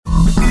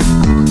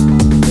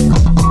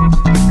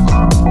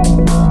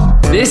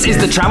This is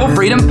the Travel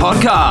Freedom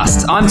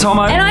Podcast. I'm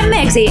Tomo. And I'm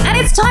Megzy, and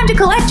it's time to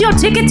collect your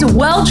ticket to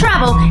world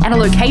travel and a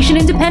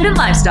location-independent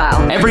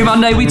lifestyle. Every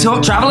Monday we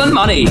talk travel and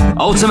money,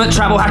 ultimate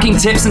travel hacking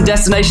tips and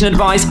destination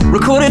advice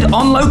recorded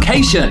on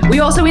location.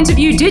 We also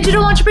interview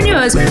digital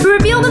entrepreneurs who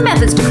reveal the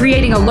methods to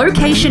creating a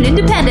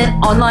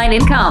location-independent online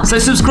income. So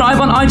subscribe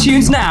on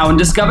iTunes now and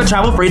discover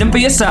travel freedom for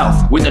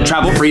yourself with the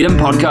Travel Freedom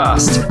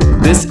Podcast.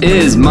 This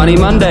is Money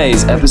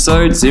Mondays,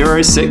 episode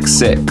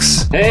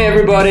 066. Hey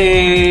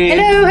everybody!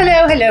 Hello.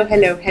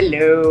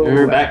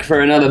 We're back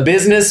for another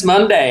Business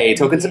Monday,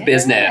 talking to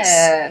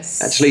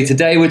business. Actually,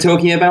 today we're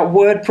talking about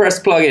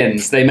WordPress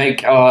plugins. They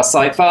make our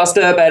site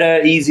faster,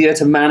 better, easier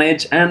to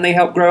manage, and they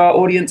help grow our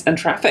audience and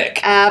traffic.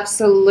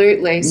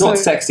 Absolutely. Not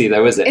sexy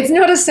though, is it? It's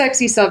not a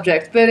sexy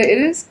subject, but it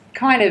is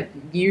kind of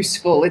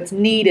useful. It's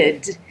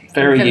needed.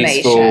 Very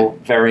useful,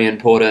 very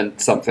important,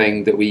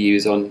 something that we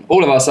use on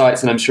all of our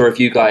sites. And I'm sure if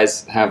you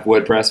guys have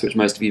WordPress, which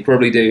most of you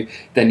probably do,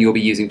 then you'll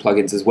be using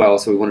plugins as well.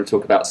 So we want to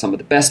talk about some of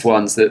the best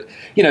ones that,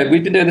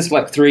 we've been doing this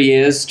for like 3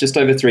 years, just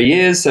over 3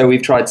 years. So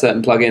we've tried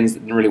certain plugins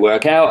that didn't really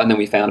work out. And then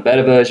we found a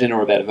better version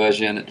or a better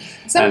version.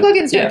 Some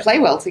plugins don't play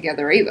well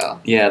together either.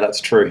 Yeah, that's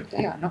true.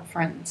 They are not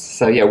friends.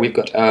 So yeah, we've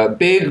got a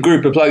big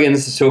group of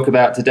plugins to talk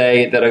about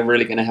today that are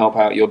really going to help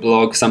out your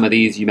blog. Some of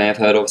these you may have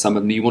heard of, some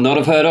of them you will not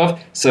have heard of.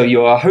 So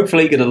you are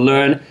hopefully going to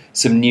learn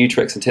some new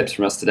tricks and tips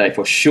from us today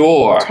for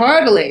sure.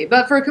 Totally.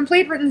 But for a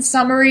complete written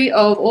summary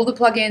of all the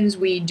plugins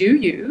we do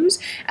use,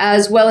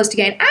 as well as to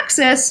gain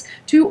access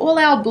to all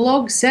our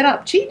blog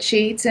setup cheat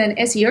sheets and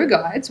SEO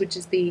guides, which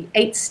is the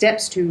 8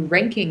 steps to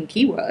ranking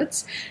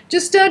keywords,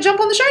 just jump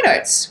on the show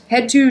notes.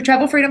 Head to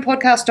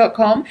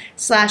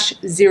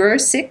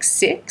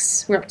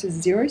travelfreedompodcast.com/066. We're up to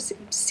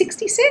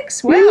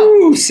 066? Wow.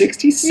 Ooh,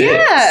 66.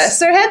 Yeah.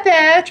 So head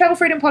there,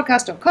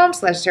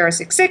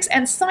 travelfreedompodcast.com/066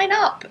 and sign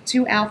up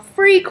to our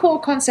free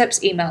core concepts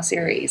email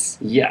series.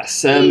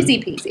 Yes. Easy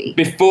peasy.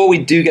 Before we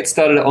do get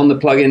started on the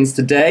plugins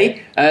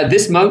today,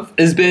 this month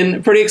has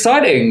been pretty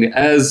exciting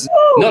as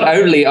not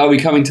only are we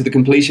coming to the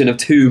completion of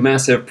 2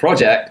 massive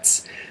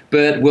projects,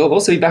 but we'll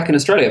also be back in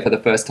Australia for the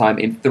first time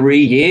in 3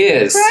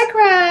 years.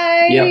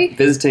 Cry. Yep,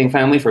 visiting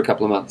family for a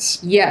couple of months.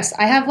 Yes,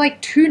 I have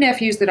like 2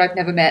 nephews that I've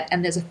never met,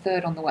 and there's a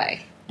 3rd on the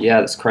way.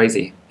 Yeah, that's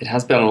crazy. It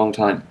has been a long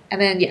time. And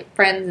then,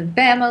 friends and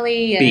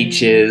family. And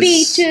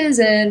Beaches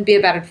and beer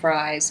battered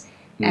fries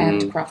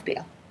and craft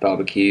beer.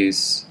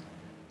 Barbecues.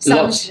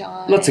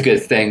 Sunshine. Lots of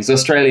good things.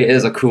 Australia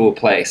is a cool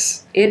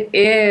place. It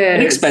is.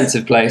 An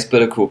expensive place,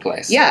 but a cool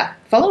place. Yeah.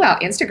 Follow our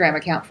Instagram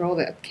account for all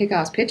the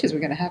kick-ass pictures we're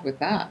going to have with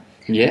that.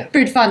 Yeah.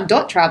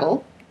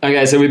 Foodfun.travel.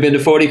 Okay, so we've been to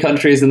 40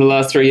 countries in the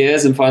last 3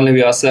 years, and finally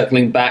we are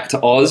circling back to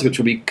Oz, which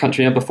will be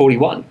country number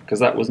 41, because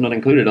that was not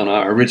included on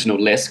our original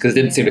list, because it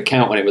didn't seem to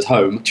count when it was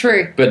home.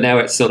 True. But now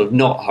it's sort of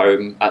not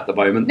home at the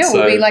moment. No,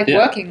 we'll be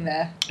working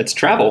there. It's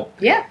travel.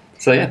 Yeah.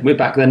 So yeah, we're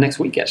back there next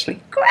week,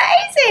 actually.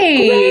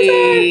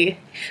 Crazy!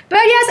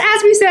 But yes,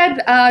 as we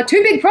said,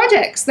 2 big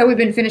projects that we've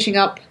been finishing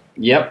up.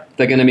 Yep,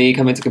 they're going to be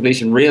coming to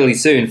completion really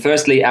soon.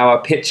 Firstly,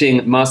 our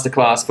pitching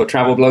masterclass for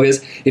travel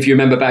bloggers. If you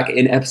remember back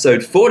in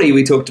episode 40,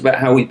 we talked about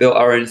how we built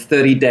our own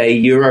 30-day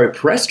Euro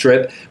press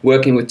trip,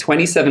 working with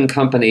 27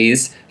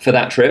 companies for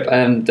that trip,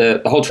 and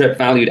the whole trip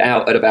valued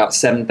out at about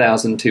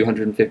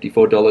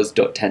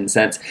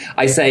 $7,254.10.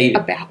 I say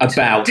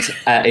about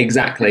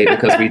exactly,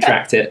 because we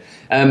tracked it.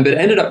 But it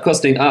ended up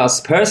costing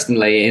us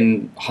personally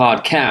in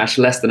hard cash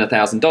less than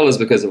 $1,000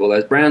 because of all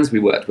those brands we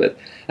worked with.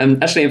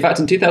 Actually, in fact,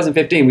 in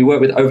 2015, we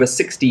worked with over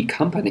 60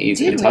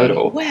 companies in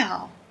total.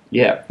 Wow.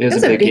 Yeah, it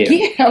was a big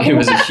year. It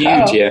was a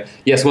huge year.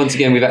 Yes, once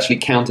again, we've actually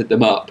counted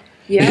them up.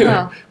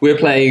 Yeah. We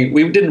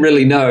didn't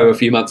really know a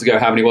few months ago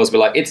how many it was. We're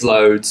like, it's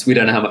loads. We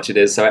don't know how much it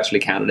is. So I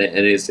actually counted it,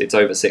 and it's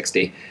over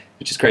 60.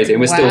 Which is crazy. And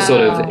we're still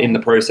sort of in the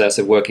process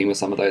of working with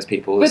some of those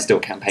people. There's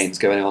still campaigns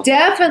going on.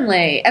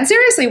 Definitely. And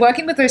seriously,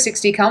 working with those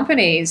 60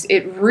 companies,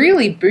 it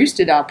really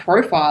boosted our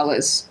profile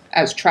as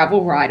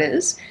travel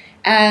writers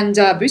and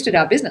boosted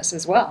our business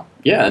as well.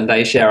 Yeah, and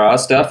they share our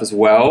stuff as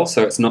well.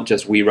 So it's not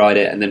just we write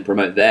it and then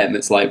promote them.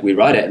 It's like we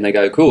write it and they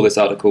go, cool, this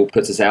article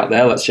puts us out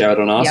there. Let's share it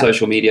on our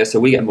social media. So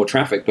we get more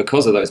traffic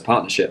because of those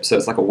partnerships. So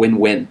it's like a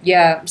win-win.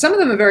 Yeah, some of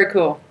them are very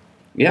cool.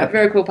 Yeah.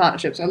 Very cool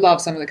partnerships. I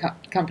love some of the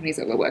companies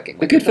that we're working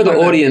with. They're good for the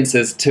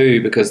audiences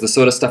too, because the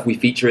sort of stuff we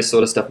feature is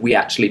sort of stuff we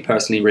actually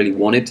personally really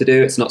wanted to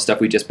do. It's not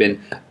stuff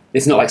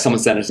it's not like someone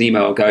sent us an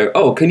email and go,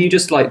 oh, can you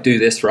just do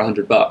this for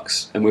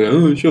 $100? And we go,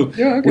 oh, sure.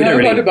 Yeah, okay, I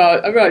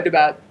write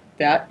about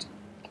that.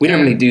 We don't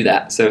really do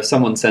that. So if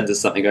someone sends us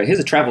something, go, here's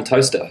a travel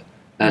toaster.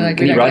 And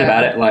can you write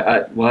about it?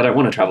 I don't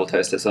want a travel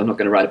toaster, so I'm not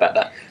going to write about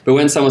that. But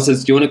when someone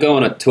says, do you want to go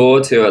on a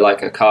tour to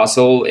a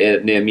castle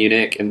near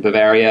Munich in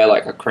Bavaria,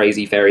 like a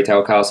crazy fairy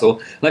tale castle?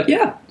 Like,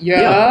 yeah,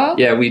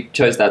 we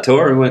chose that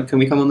tour and went, can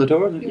we come on the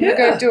tour? You want to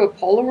go do a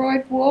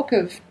Polaroid walk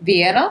of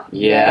Vienna?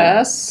 Yeah,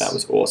 yes. That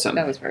was awesome.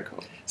 That was very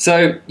cool.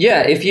 So,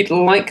 yeah, if you'd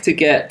like to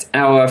get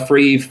our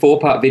free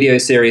 4-part video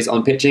series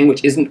on pitching,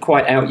 which isn't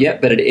quite out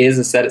yet, but it is,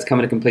 as I said, it's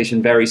coming to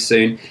completion very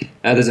soon.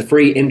 There's a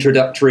free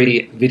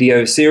introductory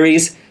video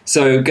series.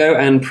 So go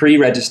and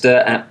pre-register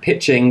at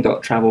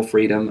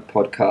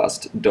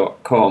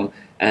pitching.travelfreedompodcast.com,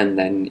 and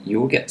then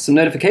you'll get some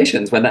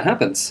notifications when that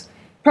happens.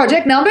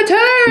 Project number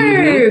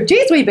 2!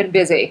 Geez, we've been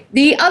busy.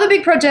 The other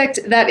big project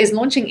that is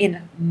launching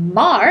in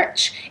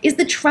March is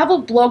the Travel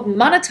Blog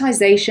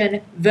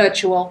Monetization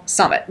Virtual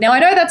Summit. Now, I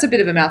know that's a bit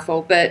of a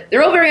mouthful, but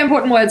they're all very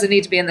important words that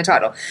need to be in the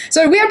title.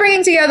 So we are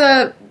bringing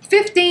together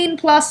 15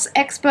 plus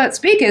expert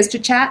speakers to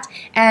chat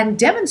and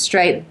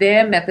demonstrate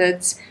their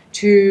methods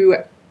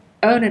to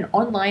earn an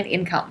online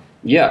income.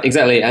 Yeah,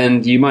 exactly.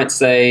 And you might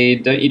say,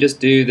 don't you just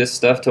do this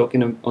stuff talking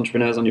to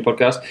entrepreneurs on your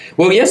podcast?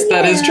 Well, yes,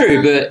 that is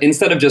true. But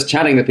instead of just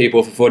chatting to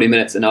people for 40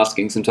 minutes and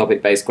asking some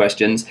topic-based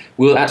questions,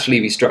 we'll actually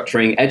be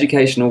structuring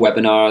educational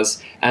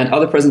webinars and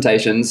other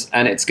presentations.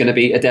 And it's going to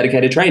be a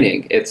dedicated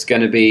training. It's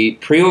going to be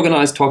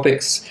pre-organized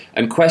topics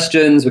and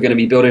questions. We're going to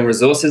be building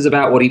resources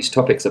about what each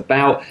topic's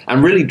about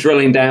and really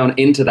drilling down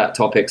into that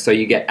topic so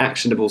you get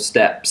actionable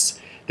steps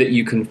that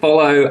you can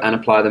follow and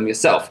apply them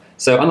yourself.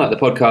 So unlike the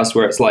podcast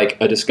where it's like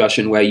a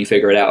discussion where you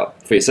figure it out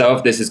for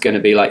yourself, this is going to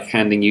be like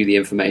handing you the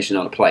information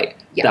on a plate.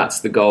 Yeah. That's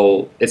the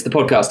goal. It's the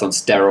podcast on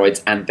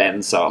steroids and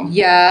then some.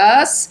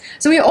 Yes.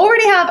 So we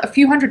already have a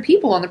few hundred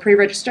people on the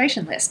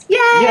pre-registration list.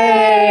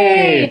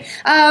 Yay!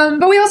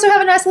 But we also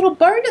have a nice little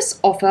bonus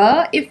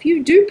offer if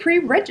you do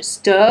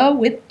pre-register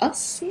with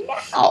us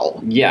now.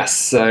 Yes,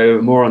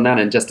 so more on that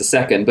in just a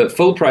second. But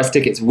full price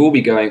tickets will be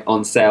going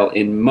on sale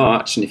in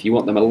March, and if you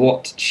want them a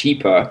lot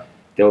cheaper,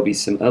 there will be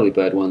some early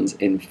bird ones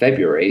in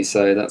February,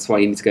 so that's why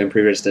you need to go and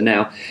pre-register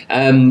now.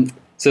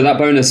 So that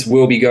bonus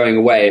will be going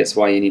away. It's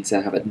why you need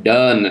to have it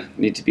done.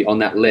 You need to be on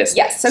that list.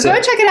 Yes, so go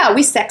check it out.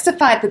 We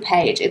sexified the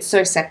page. It's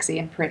so sexy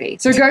and pretty.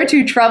 So go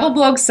to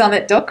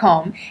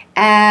travelblogsummit.com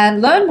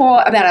and learn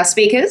more about our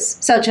speakers,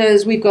 such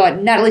as we've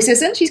got Natalie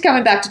Sisson. She's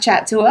coming back to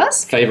chat to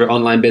us. Favorite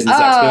online business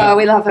expert. Oh,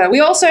 we love her. We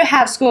also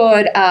have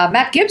scored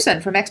Matt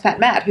Gibson from Expat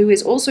Matt, who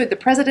is also the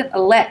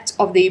president-elect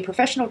of the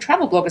Professional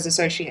Travel Bloggers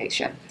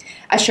Association.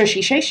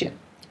 Association.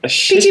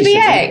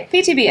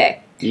 PTBA.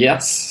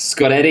 Yes,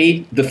 Scott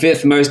Eddy, the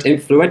 5th most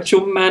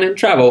influential man in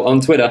travel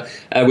on Twitter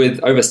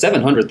with over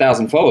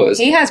 700,000 followers.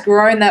 He has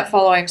grown that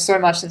following so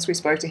much since we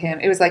spoke to him.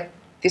 It was like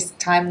this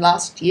time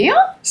last year?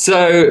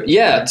 So,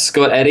 yeah,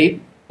 Scott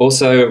Eddy,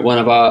 also one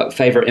of our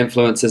favorite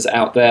influencers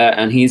out there,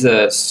 and he's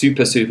a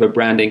super, super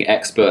branding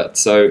expert.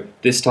 So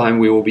this time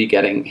we will be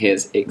getting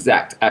his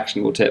exact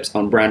actionable tips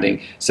on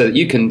branding so that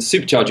you can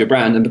supercharge your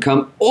brand and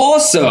become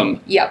awesome.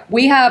 Yep,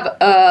 we have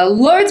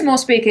loads more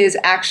speakers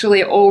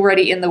actually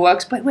already in the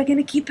works, but we're going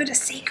to keep it a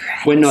secret.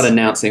 We're not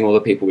announcing all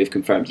the people we've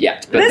confirmed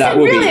yet. But there's that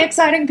some will really be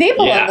exciting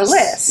people on the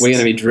list. We're going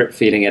to be drip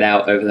feeding it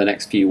out over the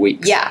next few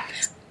weeks. Yeah.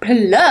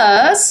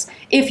 Plus,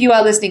 if you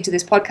are listening to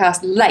this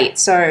podcast late,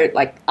 so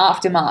like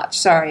after March,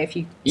 sorry if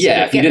you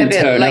if you didn't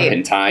turn up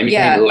in time, you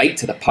came late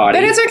to the party.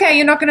 But it's okay,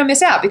 you're not going to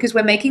miss out because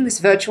we're making this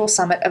virtual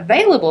summit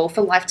available for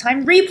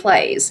lifetime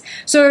replays.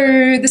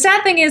 So the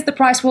sad thing is the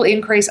price will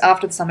increase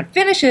after the summit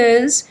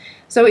finishes.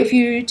 So if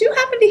you do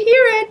happen to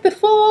hear it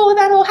before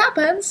that all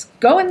happens,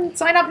 go and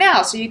sign up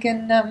now so you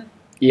can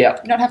you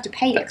don't have to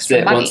pay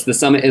extra money. Once the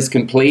summit is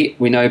complete,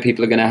 we know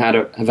people are going to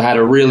have had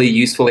a really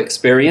useful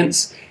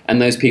experience. And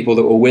those people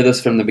that were with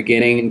us from the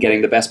beginning and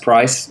getting the best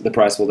price, the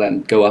price will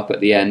then go up at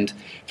the end.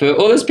 For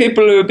all those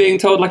people who are being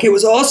told, like, it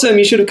was awesome,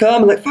 you should have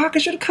come. I'm like, fuck, I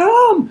should have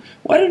come.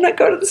 Why didn't I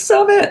go to the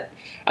summit?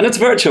 And it's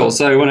virtual.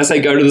 So when I say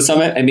go to the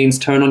summit, it means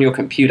turn on your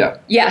computer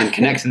and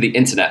connect to the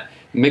internet.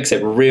 It makes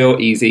it real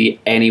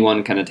easy.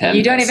 Anyone can attend.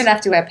 You don't even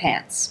have to wear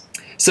pants.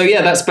 So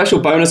yeah, that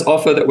special bonus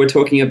offer that we're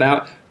talking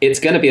about, it's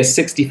going to be a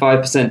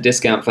 65%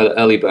 discount for the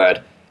early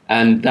bird.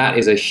 And that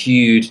is a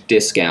huge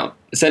discount.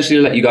 Essentially,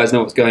 to let you guys know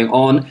what's going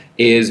on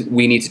is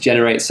we need to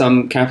generate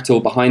some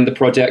capital behind the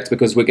project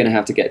because we're going to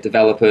have to get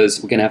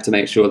developers. We're going to have to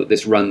make sure that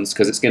this runs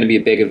because it's going to be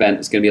a big event.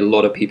 It's going to be a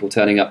lot of people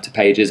turning up to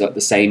pages at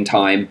the same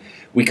time.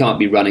 We can't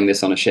be running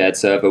this on a shared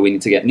server. We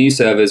need to get new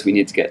servers. We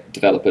need to get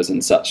developers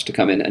and such to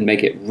come in and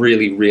make it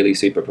really, really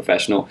super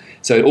professional.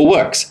 So it all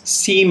works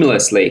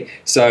seamlessly.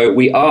 So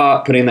we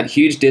are putting that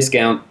huge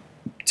discount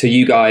to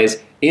you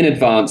guys in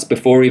advance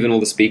before even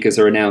all the speakers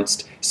are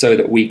announced so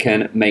that we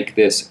can make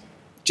this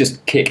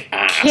just kick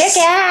ass. Kick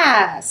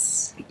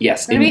ass. Yes,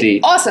 it's gonna indeed.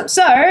 Be awesome.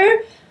 So,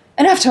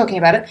 enough talking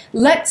about it.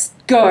 Let's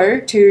go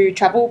to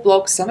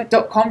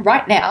travelblogsummit.com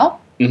right now.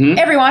 Mm-hmm.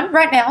 Everyone,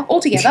 right now, all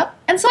together,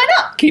 and sign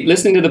up. Keep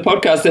listening to the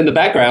podcast in the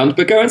background,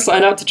 but go and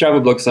sign up to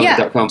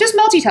travelblogsummit.com. Yeah, just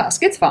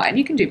multitask. It's fine.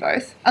 You can do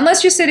both.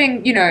 Unless you're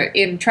sitting,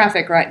 in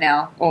traffic right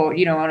now or,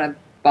 on a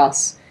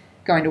bus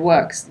going to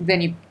work,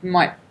 then you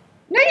might...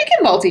 No, you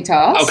can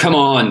multitask. Oh, come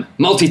on.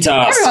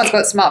 Multitask. Everyone's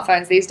got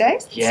smartphones these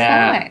days. It's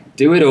fine.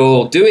 Do it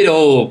all. Do it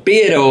all. Be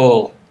it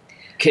all.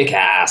 Kick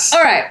ass.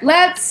 All right,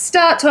 let's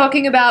start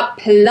talking about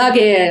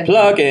plugins.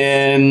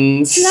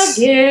 Plugins.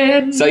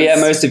 So yeah,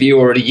 most of you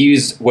already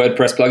use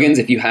WordPress plugins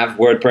if you have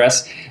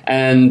WordPress,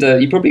 and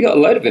you probably got a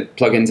load of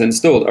plugins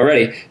installed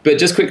already. But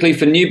just quickly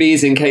for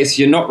newbies, in case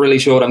you're not really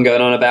sure what I'm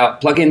going on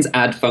about, plugins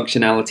add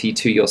functionality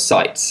to your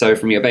site. So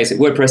from your basic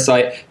WordPress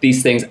site,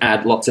 these things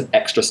add lots of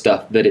extra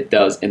stuff that it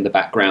does in the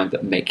background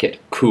that make it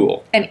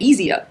cool. And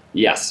easier.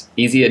 Yes,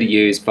 easier to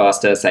use,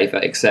 faster, safer,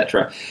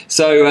 etc.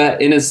 So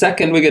in a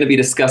second, we're going to be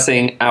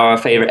discussing our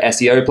favorite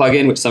SEO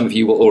plugin, which some of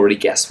you will already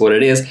guess what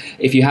it is.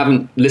 If you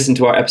haven't listened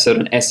to our episode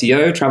on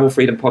SEO,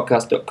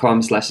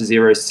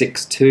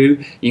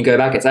 travelfreedompodcast.com/062, you can go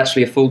back. It's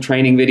actually a full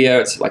training video.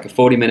 It's like a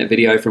 40-minute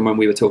video from when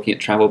we were talking at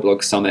Travel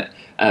Blog Summit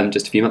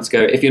just a few months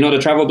ago. If you're not a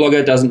travel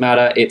blogger, doesn't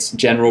matter. It's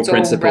general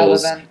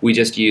principles. We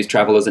just use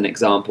travel as an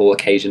example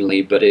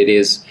occasionally, but it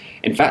is,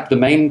 in fact, the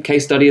main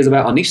case study is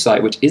about our niche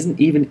site, which isn't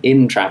even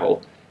in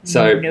travel.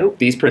 So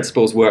these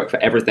principles work for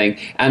everything.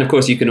 And of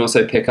course, you can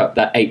also pick up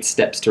that 8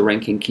 steps to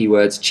ranking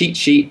keywords cheat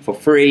sheet for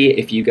free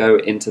if you go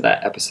into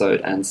that episode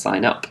and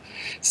sign up.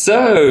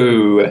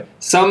 So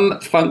some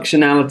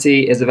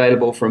functionality is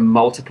available from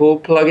multiple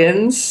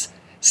plugins.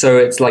 So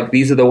it's like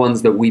these are the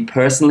ones that we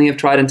personally have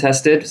tried and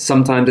tested.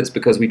 Sometimes it's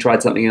because we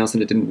tried something else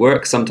and it didn't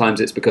work.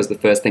 Sometimes it's because the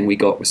first thing we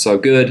got was so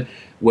good,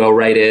 well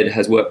rated,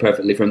 has worked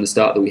perfectly from the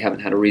start that we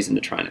haven't had a reason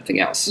to try anything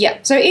else. Yeah,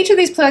 so each of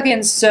these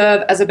plugins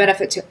serve as a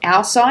benefit to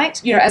our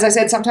site. You know, as I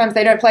said, sometimes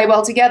they don't play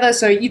well together,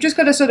 so you just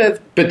got to sort of...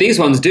 But these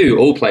ones do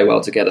all play well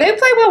together. They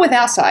play well with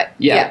our site.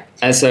 Yeah.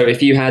 And so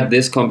if you had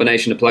this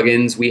combination of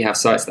plugins, we have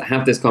sites that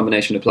have this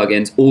combination of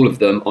plugins, all of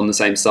them on the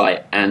same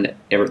site, and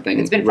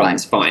everything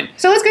runs fine.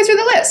 So let's go through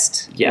the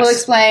list. Yes. We'll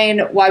explain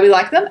why we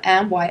like them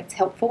and why it's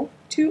helpful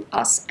to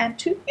us and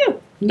to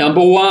you.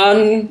 Number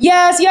 1.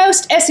 Yes,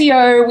 Yoast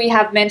SEO. We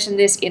have mentioned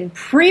this in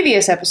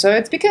previous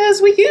episodes because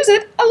we use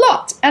it a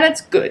lot and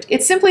it's good.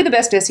 It's simply the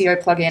best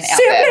SEO plugin out there.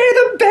 Simply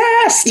the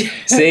best!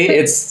 See,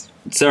 it's...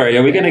 Sorry,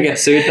 are we going to get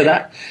sued for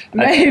that?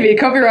 Maybe.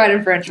 Copyright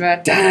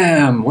infringement.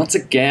 Damn, once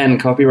again,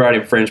 copyright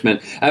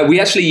infringement. We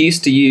actually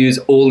used to use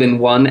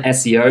all-in-one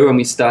SEO when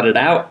we started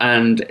out,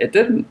 and it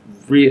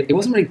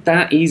wasn't really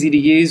that easy to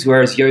use,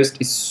 whereas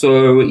Yoast is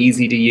so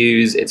easy to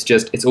use.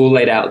 It's all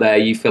laid out there.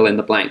 You fill in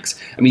the blanks.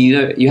 I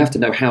mean, you have to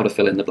know how to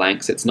fill in the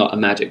blanks. It's not a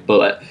magic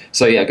bullet.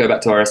 So yeah, go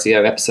back to our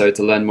SEO episode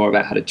to learn more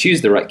about how to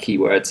choose the right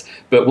keywords.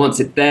 But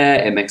once it's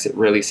there, it makes it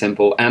really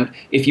simple. And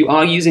if you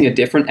are using a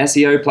different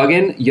SEO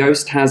plugin,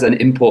 Yoast has an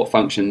import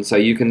function. So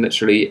you can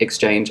literally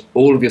exchange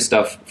all of your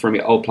stuff from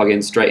your old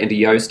plugin straight into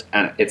Yoast,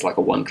 and it's like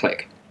a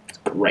one-click.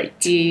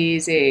 Great.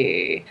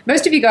 Easy.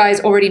 Most of you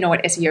guys already know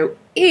what SEO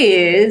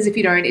is. If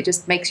you don't, it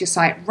just makes your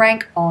site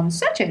rank on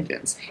search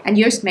engines. And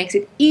Yoast makes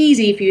it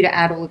easy for you to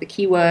add all of the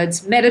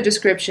keywords, meta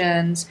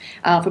descriptions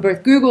for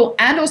both Google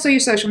and also your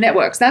social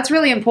networks. That's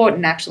really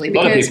important, actually. A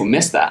lot of people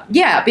miss that.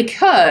 Yeah,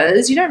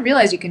 because you don't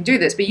realize you can do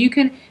this, but you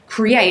can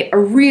create a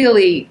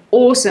really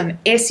awesome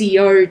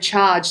SEO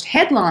charged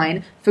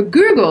headline for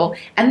Google,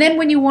 and then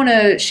when you want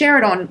to share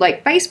it on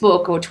like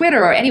Facebook or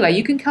Twitter or anyway,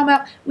 you can come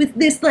up with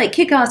this like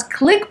kick-ass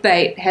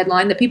clickbait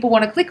headline that people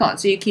want to click on.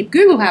 So you keep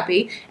Google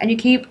happy and you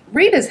keep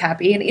readers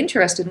happy and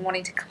interested in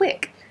wanting to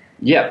click.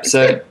 Yep,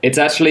 so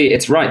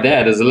it's right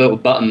there. There's a little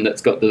button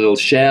that's got the little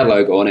share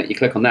logo on it. You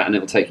click on that and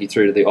it'll take you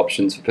through to the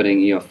options for putting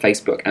your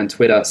Facebook and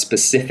Twitter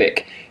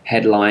specific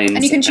headlines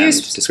and you can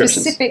choose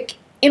descriptions. Specific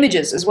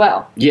images as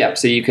well. Yeah,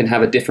 so you can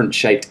have a different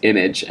shaped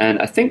image, and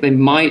I think they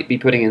might be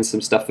putting in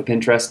some stuff for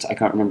Pinterest. I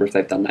can't remember if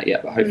they've done that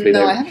yet, but hopefully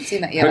I haven't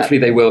seen that yet. Hopefully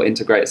they will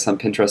integrate some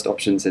Pinterest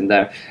options in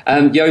there.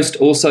 Yoast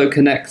also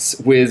connects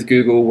with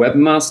Google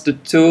Webmaster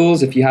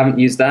Tools if you haven't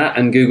used that,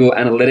 and Google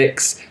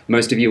Analytics.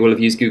 Most of you will have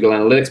used Google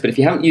Analytics, but if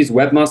you haven't used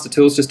Webmaster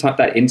Tools, just type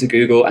that into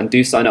Google and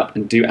do sign up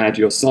and do add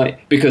your site,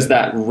 because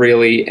that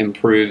really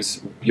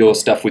improves your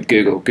stuff with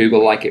Google.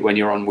 Google like it when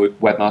you're on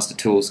Webmaster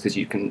Tools because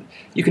you can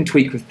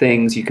tweak with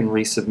things, you can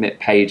resubmit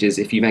pages.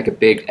 If you make a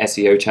big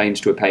SEO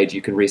change to a page,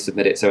 you can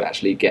resubmit it so it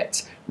actually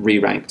gets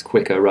re-ranked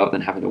quicker rather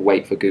than having to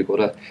wait for Google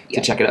to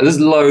check it out. There's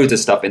loads of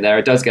stuff in there.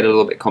 It does get a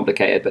little bit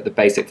complicated, but the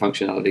basic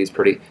functionality is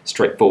pretty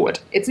straightforward.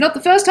 It's not the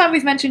first time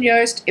we've mentioned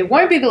Yoast. It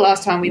won't be the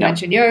last time we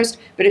mention Yoast,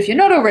 but if you're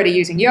not already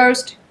using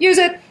Yoast, use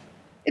it.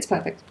 It's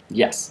perfect.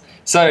 Yes.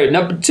 So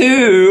number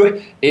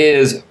 2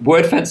 is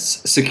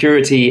WordFence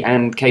security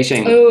and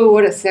caching. Oh,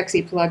 what a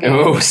sexy plugin.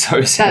 Oh,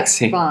 so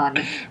sexy. That's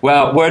fun.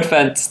 Well,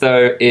 WordFence,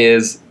 though,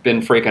 is been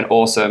freaking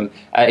awesome.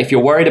 If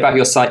you're worried about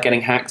your site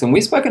getting hacked, and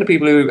we've spoken to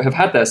people who have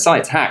had their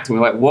sites hacked, and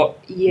we're like,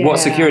 what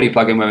security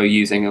plugin were we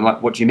using? And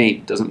like, what do you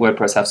mean? Doesn't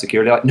WordPress have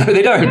security? Like, no,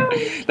 they don't.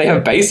 They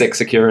have basic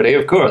security,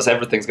 of course.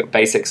 Everything's got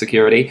basic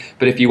security.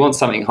 But if you want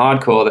something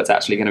hardcore that's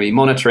actually going to be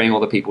monitoring all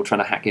the people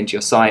trying to hack into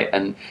your site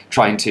and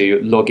trying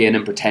to log in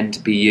and pretend to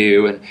be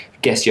you and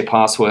guess your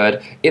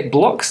password, it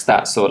blocks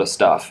that sort of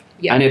stuff.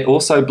 Yeah. And it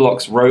also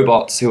blocks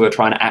robots who are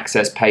trying to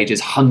access pages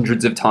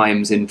hundreds of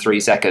times in 3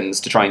 seconds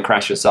to try and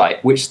crash your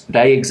site, which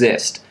they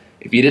exist.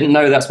 If you didn't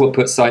know that's what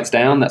puts sites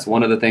down, that's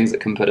one of the things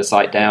that can put a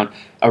site down.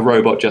 A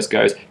robot just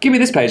goes, give me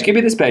this page, give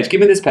me this page,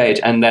 give me this page,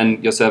 and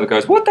then your server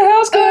goes, what the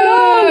hell's going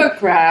on?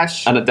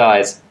 Crash. And it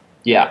dies.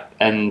 Yeah,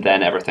 and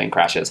then everything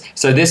crashes.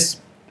 So this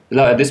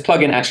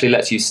plugin actually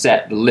lets you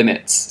set the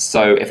limits.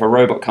 So if a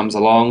robot comes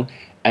along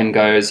and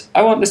goes,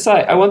 I want this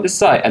site,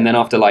 and then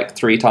after like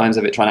 3 times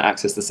of it trying to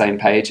access the same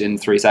page in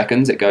 3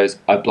 seconds, it goes,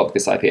 I've blocked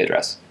this IP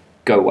address.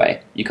 Go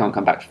away. You can't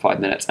come back for 5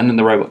 minutes. And then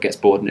the robot gets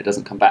bored and it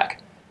doesn't come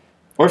back.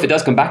 Or if it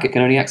does come back, it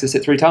can only access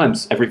it 3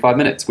 times every 5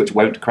 minutes, which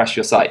won't crash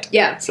your site.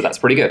 Yeah. So that's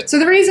pretty good. So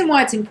the reason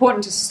why it's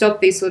important to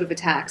stop these sort of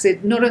attacks,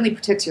 it not only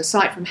protects your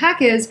site from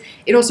hackers,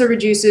 it also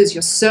reduces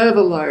your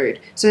server load.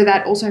 So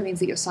that also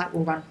means that your site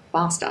will run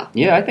faster.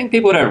 Yeah, I think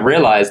people don't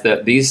realize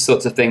that these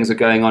sorts of things are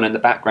going on in the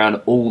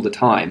background all the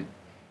time.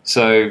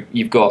 So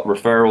you've got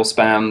referral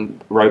spam,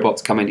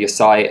 robots coming to your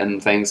site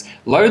and things.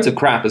 Loads of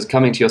crap is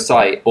coming to your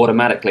site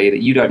automatically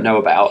that you don't know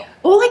about.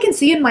 All I can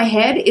see in my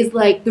head is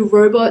like the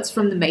robots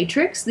from the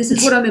Matrix. This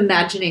is what I'm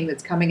imagining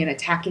that's coming and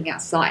attacking our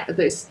site.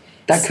 Those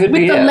That could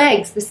with be the it.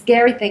 legs, the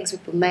scary things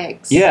with the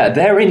legs. Yeah,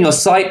 they're in your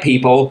site,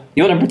 people.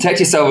 You want to protect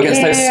yourself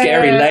against those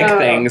scary leg Yeah.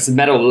 things,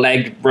 metal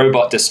leg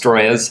robot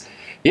destroyers.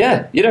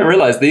 Yeah, you don't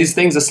realize these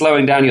things are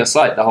slowing down your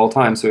site the whole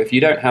time. So if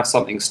you don't have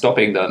something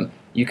stopping them,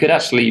 you could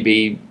actually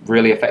be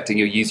really affecting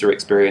your user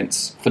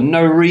experience for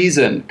no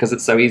reason, because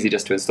it's so easy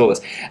just to install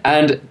this.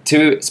 And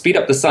to speed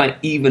up the site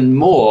even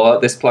more,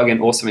 this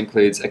plugin also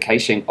includes a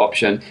caching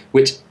option,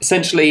 which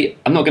essentially,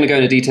 I'm not going to go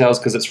into details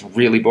because it's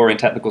really boring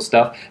technical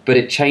stuff, but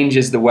it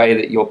changes the way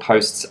that your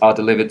posts are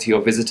delivered to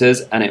your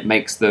visitors, and it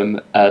makes them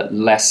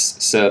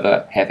less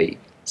server heavy.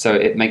 So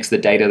it makes the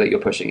data that you're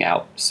pushing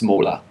out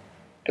smaller.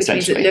 Which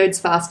means it loads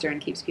faster and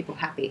keeps people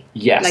happy.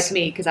 Yes. Like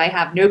me, because I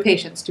have no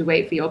patience to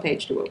wait for your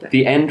page to open.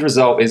 The end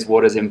result is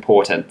what is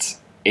important.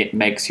 It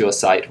makes your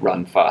site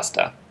run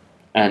faster.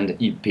 And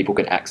people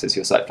can access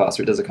your site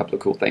faster. It does a couple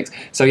of cool things.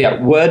 So yeah,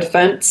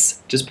 WordFence,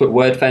 just put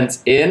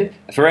WordFence in.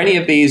 For any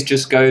of these,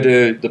 just go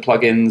to the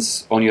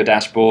plugins on your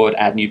dashboard,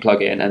 add new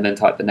plugin, and then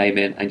type the name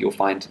in, and you'll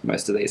find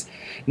most of these.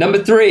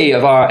 Number 3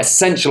 of our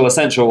essential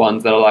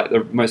ones that are like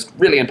the most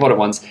really important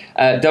ones,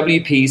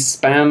 WP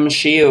Spam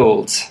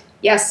Shield.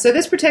 Yes, so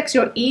this protects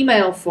your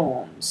email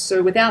forms.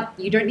 So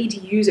you don't need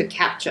to use a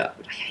captcha.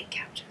 I hate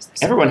captchas.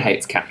 Everyone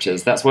hates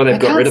captchas. That's why they've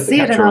got rid of the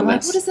captcha on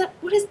this. What is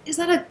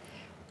that?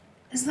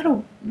 Is that a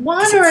 1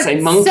 Does it or a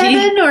say monkey?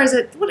 7 or is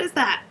it, what is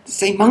that? Does it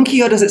say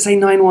monkey or does it say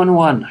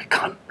 911? I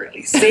can't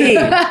really see.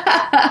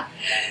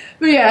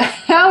 But yeah,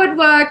 how it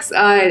works,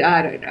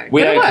 I don't know.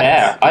 We But it don't works.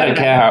 care. I don't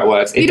care how it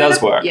works. It You don't does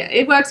have- work. Yeah,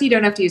 it works. You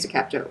don't have to use a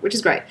captcha, which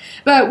is great.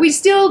 But we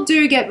still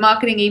do get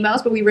marketing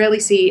emails, but we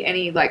rarely see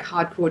any like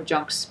hardcore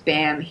junk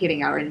spam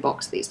hitting our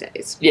inbox these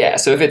days. Yeah,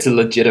 so if it's a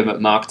legitimate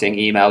marketing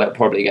email, it'll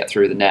probably get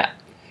through the net.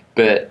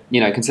 But,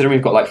 considering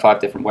we've got like 5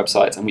 different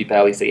websites and we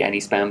barely see any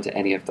spam to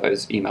any of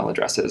those email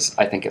addresses,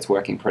 I think it's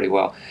working pretty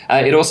well.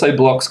 It also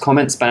blocks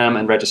comment spam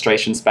and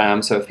registration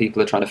spam, so if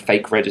people are trying to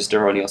fake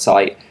register on your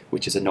site,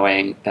 which is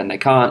annoying, then they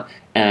can't.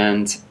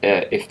 And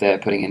if they're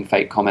putting in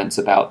fake comments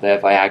about their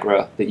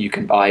Viagra that you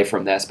can buy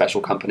from their special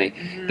company,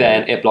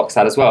 then it blocks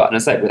that as well. And I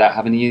said, without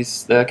having to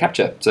use the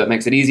captcha. So it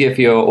makes it easier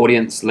for your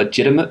audience,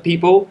 legitimate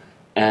people,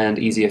 and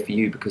easier for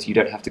you because you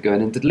don't have to go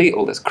in and delete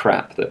all this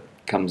crap that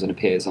comes and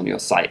appears on your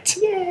site.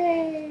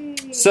 Yay!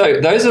 So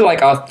those are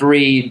like our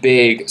 3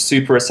 big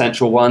super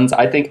essential ones.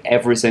 I think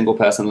every single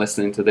person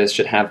listening to this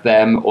should have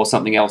them or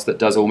something else that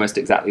does almost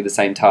exactly the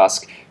same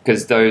task,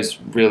 because those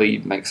really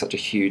make such a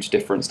huge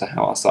difference to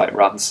how our site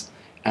runs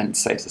and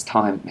saves us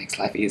time, makes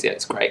life easier.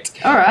 It's great.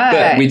 All right.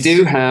 But we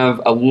do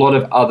have a lot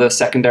of other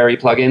secondary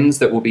plugins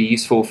that will be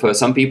useful for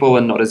some people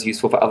and not as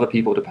useful for other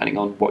people, depending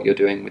on what you're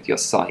doing with your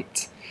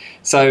site.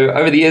 So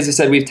over the years, we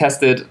said we've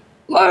tested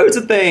loads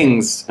of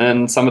things,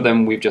 and some of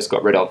them we've just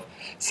got rid of.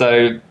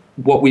 So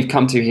what we've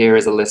come to here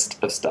is a list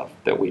of stuff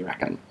that we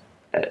reckon.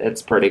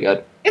 It's pretty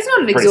good. It's not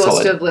an Pretty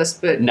exhaustive solid.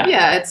 list, but No.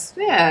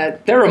 yeah.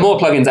 There are more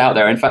plugins out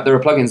there. In fact, there are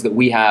plugins that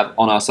we have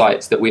on our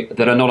sites that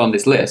are not on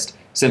this list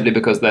simply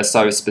because they're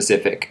so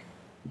specific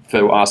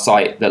for our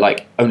site. They're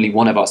like only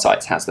one of our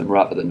sites has them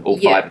rather than all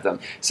 5 of them.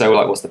 So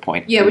like, what's the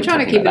point? Yeah, in we're trying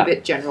to talking keep it a about that?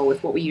 bit general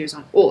with what we use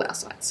on all our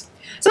sites.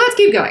 So let's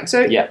keep going.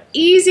 So Yeah.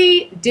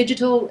 easy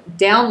digital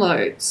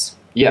downloads.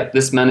 Yeah,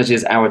 this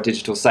manages our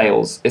digital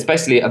sales. It's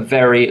basically a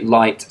very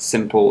light,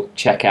 simple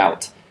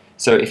checkout.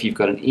 So if you've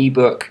got an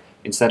ebook,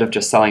 instead of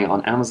just selling it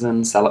on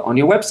Amazon, sell it on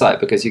your website,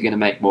 because you're going to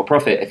make more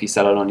profit if you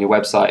sell it on your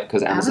website,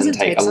 because Amazon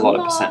take takes a lot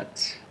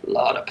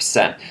of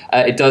percent.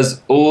 It does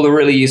all the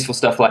really useful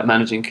stuff like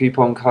managing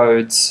coupon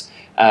codes.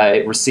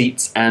 It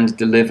receipts and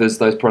delivers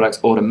those products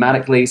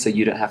automatically, so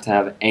you don't have to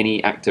have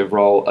any active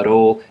role at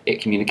all. It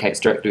communicates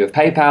directly with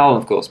PayPal. And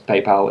of course,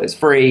 PayPal is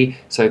free,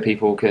 so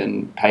people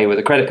can pay with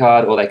a credit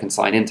card, or they can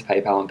sign into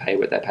PayPal and pay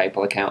with their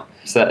PayPal account.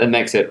 So it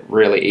makes it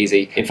really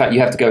easy. In fact, you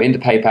have to go into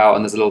PayPal,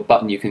 and there's a little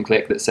button you can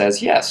click that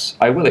says, yes,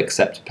 I will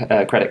accept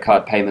credit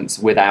card payments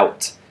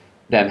without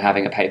them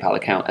having a PayPal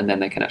account, and then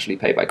they can actually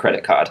pay by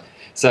credit card.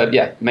 So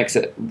yeah, it makes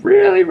it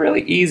really,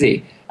 really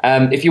easy.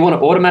 If you want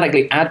to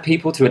automatically add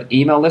people to an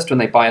email list when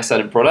they buy a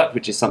certain product,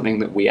 which is something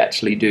that we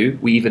actually do,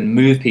 we even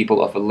move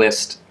people off a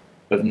list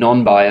of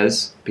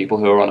non-buyers, people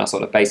who are on our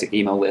sort of basic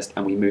email list,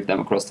 and we move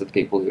them across to the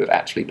people who have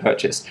actually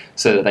purchased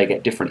so that they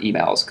get different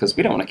emails, because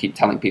we don't want to keep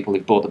telling people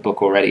who've bought the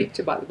book already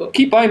To buy the book.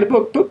 keep buying the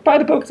book, buy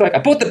the book. It's like, I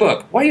bought the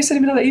book. Why are you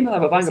sending me another email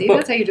about buying See, the book?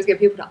 that's how you just get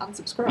people to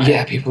unsubscribe.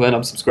 Yeah, people then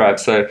unsubscribe.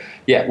 So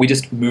yeah, we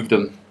just move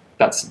them.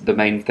 That's the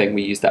main thing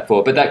we use that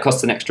for. But that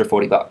costs an extra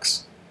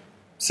 $40.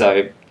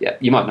 So yeah,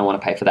 you might not want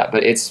to pay for that,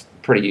 but it's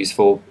pretty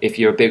useful. If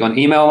you're big on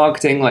email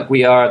marketing like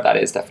we are, that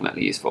is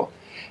definitely useful.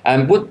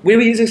 We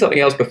were using something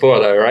else before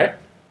though, right?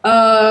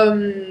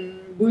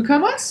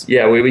 WooCommerce?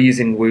 Yeah, we were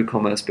using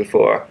WooCommerce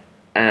before,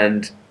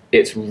 and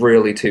it's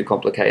really too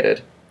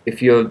complicated.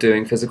 If you're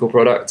doing physical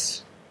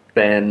products,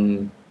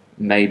 then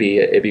maybe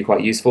it'd be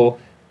quite useful,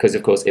 because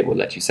of course it will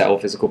let you sell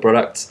physical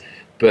products.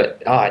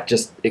 But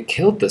it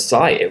killed the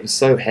site. It was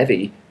so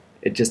heavy.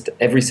 It just,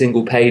 every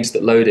single page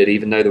that loaded,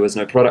 even though there was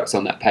no products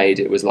on that page,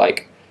 it was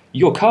like,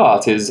 your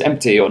cart is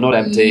empty or not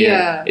empty.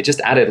 Yeah. And it just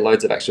added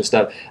loads of extra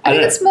stuff. I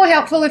think it's more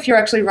helpful if you're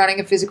actually running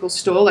a physical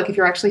store, like if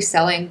you're actually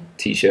selling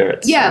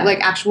T-shirts. Yeah, like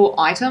actual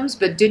items,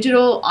 but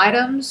digital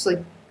items,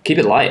 like keep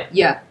it light.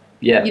 Yeah.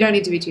 Yeah. You don't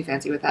need to be too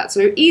fancy with that.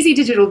 So easy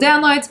digital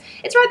downloads.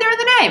 It's right there in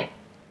the name.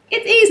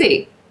 It's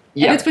easy.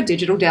 Yeah. And it's for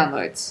digital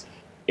downloads.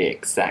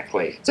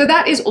 Exactly. So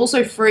that is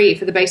also free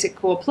for the basic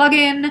core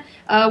plugin,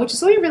 which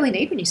is all you really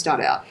need when you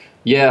start out.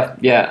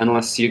 Yeah,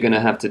 unless you're going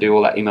to have to do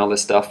all that email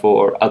list stuff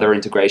or other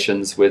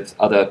integrations with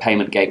other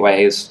payment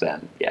gateways,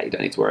 then yeah, you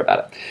don't need to worry about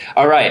it.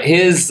 All right,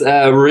 here's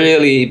a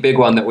really big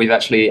one that we've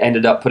actually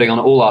ended up putting on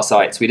all our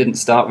sites. We didn't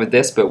start with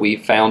this, but we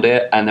found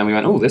it, and then we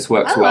went, oh, this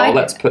works well.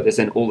 Let's put this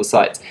in all the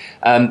sites.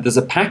 There's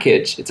a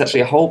package. It's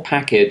actually a whole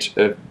package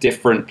of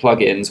different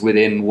plugins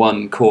within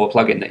one core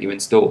plugin that you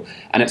install,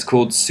 and it's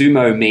called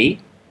SumoMe.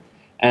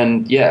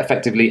 And yeah,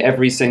 effectively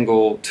every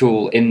single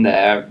tool in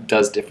there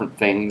does different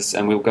things,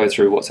 and we'll go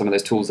through what some of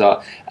those tools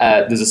are.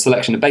 There's a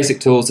selection of basic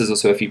tools. There's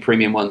also a few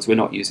premium ones. We're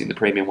not using the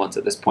premium ones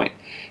at this point.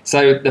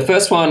 So the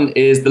first one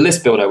is the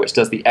list builder, which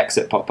does the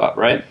exit pop-up,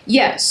 right?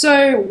 Yeah,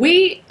 so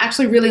we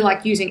actually really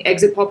like using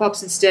exit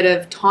pop-ups instead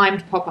of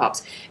timed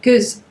pop-ups,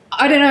 because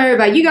I don't know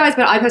about you guys,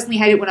 but I personally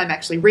hate it when I'm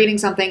actually reading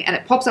something and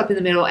it pops up in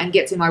the middle and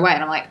gets in my way,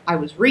 and I'm like, I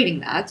was reading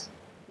that.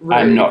 Rude.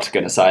 I'm not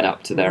going to sign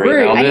up to their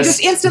Rude. email list. And you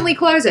just instantly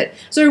close it.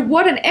 So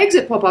what an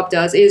exit pop-up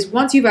does is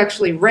once you've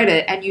actually read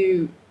it and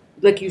you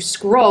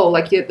scroll,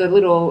 the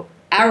little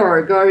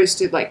arrow goes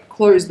to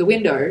close the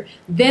window,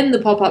 then the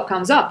pop-up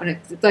comes up and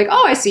it's like,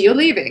 oh, I see you're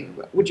leaving.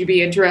 Would you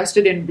be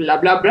interested in blah,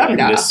 blah, blah,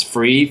 blah? This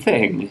free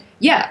thing.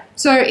 Yeah.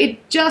 So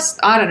it just,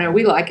 I don't know,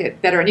 we like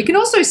it better. And you can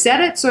also set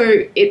it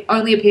so it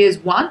only appears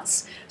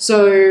once.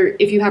 So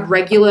if you have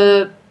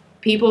regular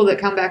people that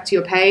come back to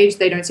your page,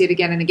 they don't see it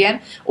again and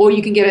again, or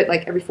you can get it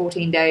every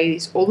 14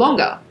 days or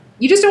longer.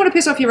 You just don't want to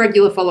piss off your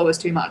regular followers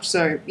too much,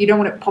 so you don't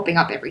want it popping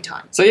up every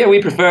time. So yeah,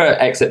 we prefer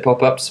exit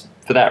pop-ups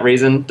for that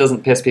reason.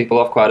 Doesn't piss people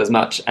off quite as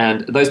much,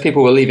 and those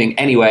people who are leaving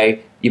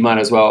anyway, you might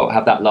as well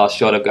have that last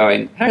shot of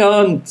going, hang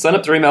on, sign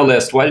up to your email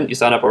list. Why didn't you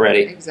sign up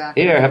already?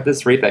 Exactly. Here, have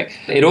this free thing.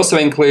 It also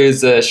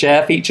includes a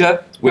share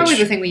feature, which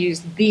probably the thing we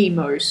use the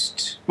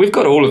most. We've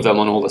got all of them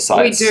on all the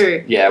sites. We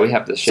do. Yeah, we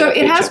have the share feature.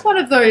 So it has one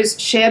of those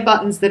share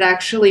buttons that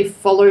actually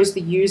follows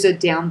the user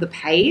down the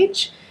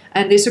page,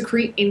 and this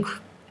increases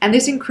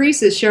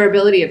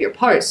shareability of your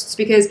posts,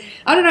 because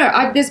I don't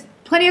know, there's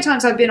plenty of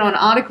times I've been on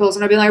articles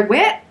and I've been like,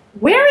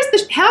 where is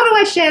this? How do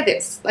I share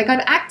this? I'm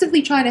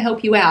actively trying to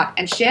help you out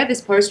and share this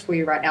post for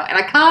you right now, and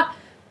I can't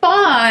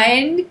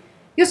find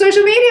your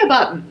social media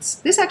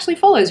buttons. This actually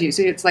follows you,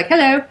 so it's like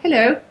hello,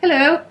 hello,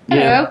 hello, hello.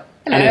 Yeah.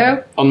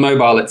 Hello. On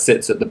mobile, it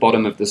sits at the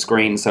bottom of the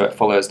screen, so it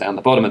follows down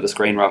the bottom of the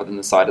screen rather than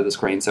the side of the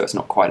screen, so it's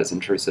not quite as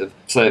intrusive.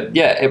 So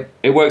yeah,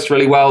 it works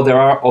really well. There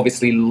are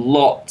obviously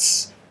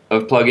lots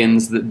of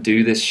plugins that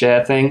do this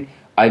share thing.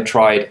 I've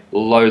tried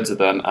loads of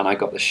them, and I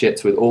got the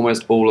shits with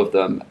almost all of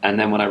them. And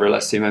then when I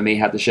realized SumoMe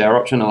had the share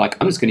option, I'm like,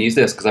 I'm just going to use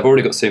this because I've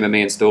already got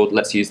SumoMe installed.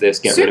 Let's use this.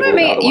 Get rid of all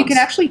the other ones. You can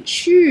actually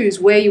choose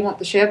where you want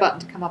the share button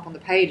to come up on the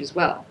page as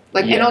well.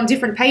 And on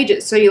different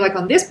pages. So you're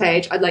on this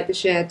page, I'd like the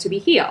share to be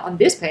here. On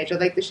this page, I'd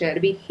like the share to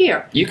be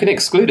here. You can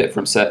exclude it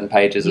from certain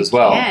pages as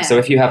well. Can. So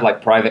if you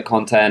have private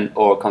content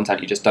or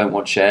content you just don't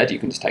want shared, you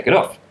can just take it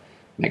off.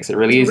 Makes it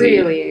really easy.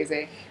 Really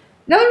easy.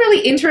 Another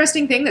really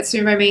interesting thing that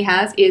SumoMe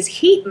has is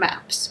heat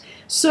maps.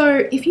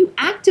 So if you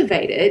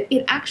activate it,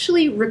 it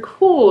actually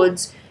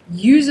records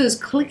users'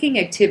 clicking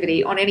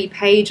activity on any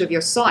page of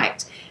your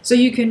site. So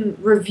you can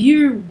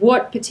review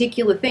what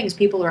particular things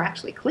people are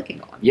actually clicking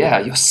on. Yeah,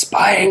 you're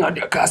spying on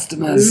your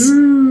customers.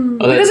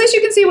 But at least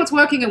you can see what's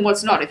working and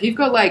what's not. If you've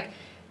got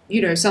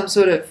some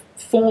sort of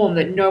form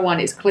that no one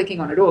is clicking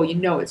on at all,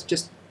 it's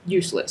just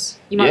useless.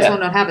 You might as well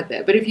not have it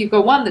there. But if you've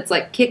got one that's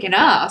kicking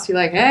ass, you're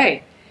like,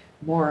 hey,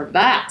 more of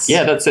that.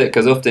 Yeah, that's it,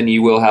 because often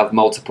you will have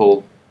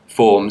multiple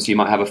forms. You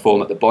might have a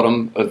form at the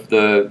bottom of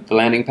the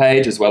landing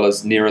page as well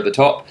as nearer the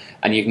top,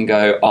 and you can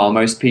go, are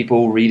most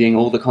people reading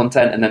all the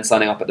content and then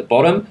signing up at the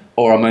bottom,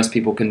 or are most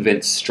people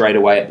convinced straight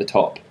away at the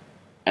top?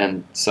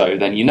 And so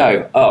then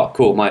oh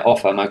cool,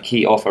 my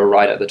key offer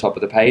right at the top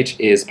of the page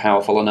is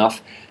powerful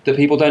enough that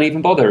people don't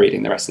even bother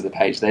reading the rest of the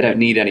page. They don't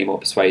need any more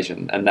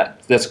persuasion, and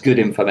that's good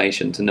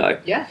information to know.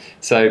 Yeah.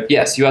 So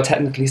yes, you are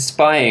technically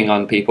spying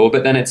on people,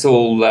 but then it's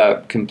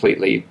all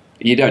completely,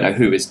 you don't know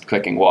who is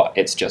clicking what.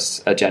 It's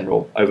just a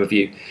general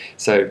overview.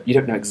 So you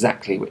don't know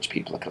exactly which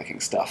people are clicking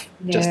stuff,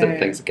 just that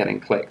things are getting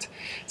clicked.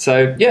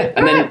 So yeah,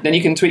 and then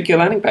you can tweak your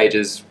landing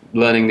pages,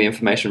 learning the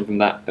information from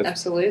that.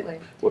 Absolutely.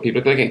 What people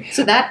are clicking.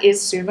 So that is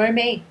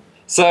SumoMe.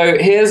 So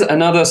here's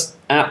another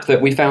app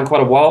that we found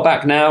quite a while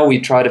back now. We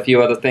tried a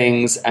few other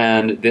things,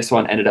 and this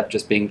one ended up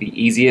just being the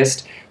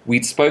easiest.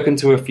 We'd spoken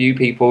to a few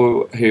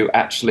people who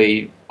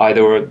actually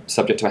either were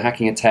subject to a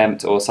hacking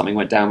attempt or something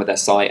went down with their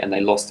site and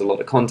they lost a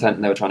lot of content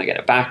and they were trying to get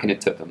it back, and it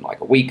took them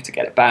like a week to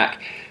get it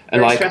back. And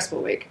Very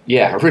stressful week.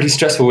 Yeah, a really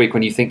stressful week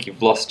when you think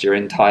you've lost your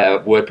entire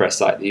WordPress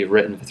site that you've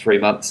written for 3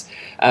 months.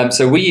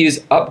 So we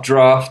use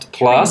Updraft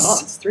Plus. 3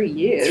 months, 3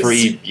 years.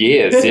 3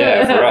 years,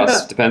 yeah, for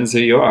us. Depends who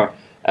you are.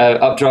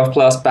 Updraft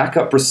Plus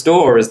Backup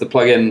Restore is the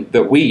plugin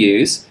that we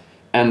use.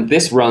 And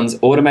this runs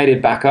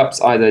automated backups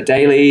either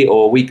daily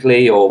or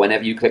weekly or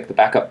whenever you click the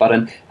backup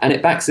button, and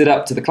it backs it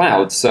up to the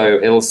cloud. So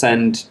it'll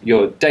send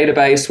your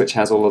database, which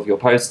has all of your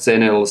posts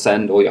in, it'll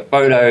send all your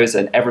photos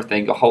and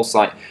everything, your whole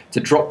site,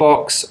 to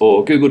Dropbox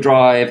or Google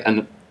Drive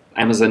and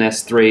Amazon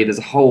S3. There's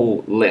a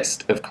whole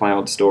list of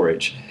cloud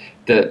storage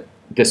that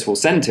this will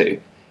send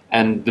to.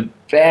 And the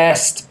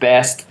best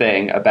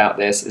thing about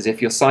this is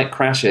if your site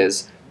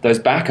crashes, those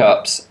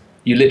backups,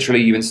 you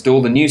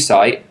install the new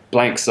site,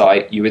 blank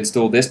site, you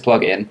install this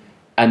plugin,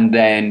 and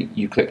then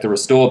you click the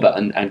restore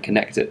button and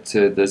connect it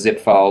to the zip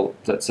file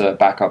that's a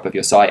backup of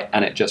your site,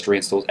 and it just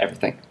reinstalls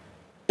everything.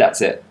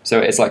 That's it. So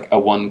it's like a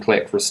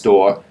one-click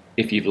restore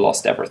if you've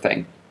lost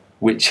everything,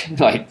 which,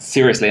 like,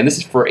 seriously, and this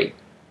is free.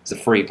 It's a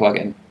free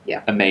plugin.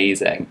 Yeah.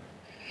 Amazing.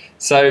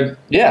 So,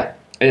 yeah,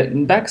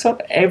 it backs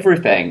up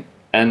everything.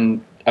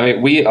 And, I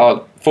mean, we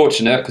are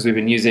fortunate because we've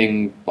been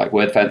using, like,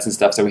 WordFence and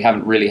stuff, so we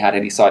haven't really had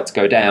any sites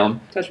go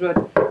down. Touch wood.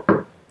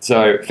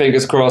 So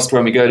fingers crossed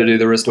when we go to do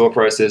the restore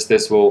process,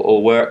 this will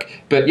all work.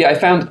 But yeah, I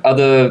found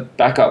other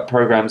backup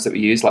programs that we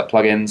use, like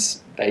plugins,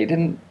 they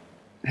didn't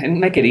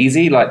make it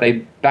easy. Like they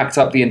backed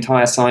up the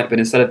entire site, but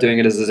instead of doing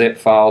it as a zip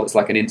file, it's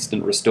like an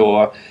instant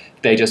restore.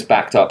 They just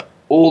backed up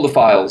all the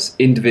files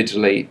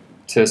individually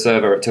to a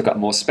server. It took up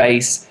more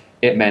space.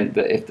 It meant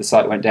that if the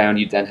site went down,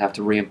 you'd then have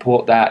to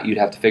re-import that. You'd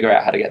have to figure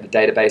out how to get the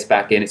database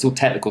back in. It's all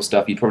technical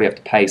stuff. You'd probably have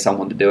to pay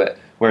someone to do it.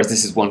 Whereas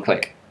this is one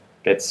click.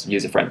 It's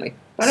user-friendly.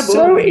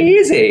 So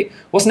easy.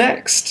 What's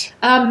next?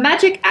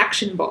 Magic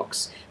Action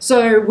Box.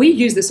 So we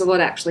use this a lot,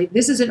 actually.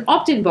 This is an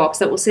opt-in box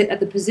that will sit at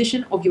the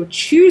position of your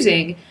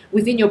choosing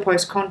within your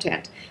post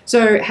content.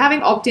 So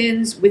having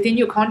opt-ins within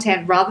your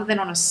content rather than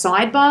on a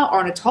sidebar or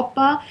on a top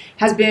bar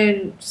has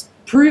been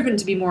proven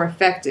to be more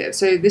effective.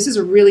 So this is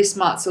a really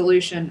smart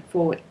solution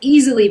for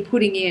easily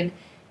putting in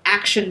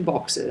action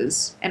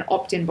boxes and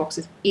opt-in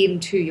boxes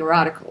into your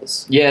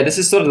articles. Yeah, this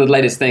is sort of the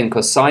latest thing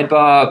because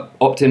sidebar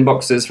opt-in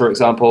boxes, for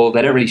example,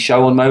 they don't really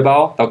show on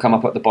mobile. They'll come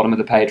up at the bottom of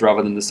the page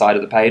rather than the side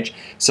of the page.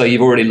 So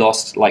you've already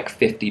lost like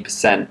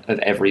 50% of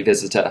every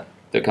visitor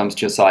that comes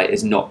to your site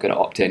is not going to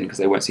opt in because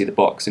they won't see the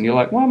box. And you're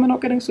like, why am I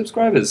not getting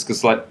subscribers?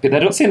 Because like they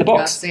don't see the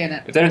box. Seeing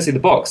it. If they don't see the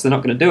box, they're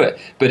not going to do it.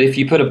 But if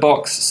you put a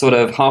box sort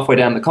of halfway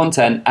down the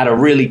content at a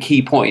really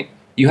key point,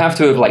 you have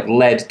to have like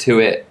led to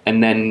it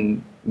and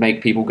then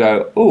make people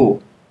go,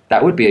 oh,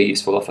 that would be a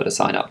useful offer to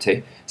sign up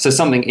to. So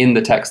something in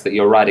the text that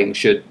you're writing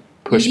should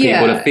push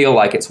people to feel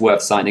like it's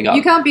worth signing up.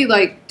 You can't be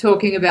like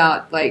talking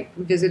about like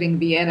visiting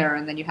Vienna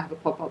and then you have a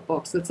pop-up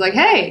box that's like,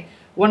 hey,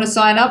 want to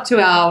sign up to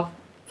our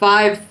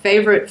 5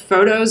 favorite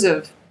photos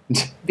of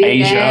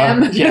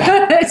Vietnam? Asia.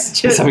 Yeah.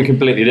 It's just something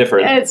completely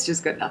different. It's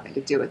just got nothing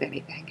to do with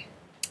anything.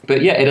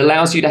 But yeah, it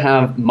allows you to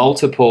have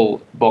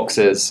multiple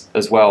boxes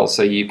as well.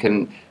 So you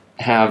can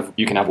have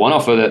one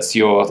offer that's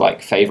your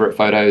like favorite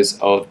photos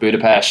of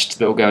Budapest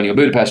that will go in your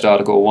Budapest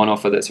article, one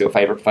offer that's your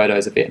favorite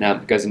photos of Vietnam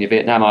that goes in your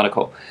Vietnam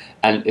article,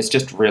 and it's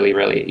just really,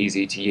 really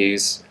easy to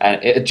use,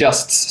 and it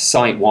adjusts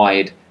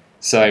site-wide.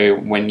 So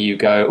when you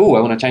go, oh,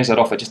 I want to change that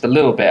offer just a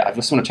little bit, I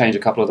just want to change a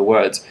couple of the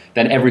words,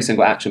 then every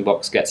single action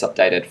box gets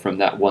updated from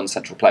that one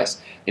central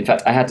place. In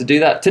fact, I had to do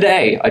that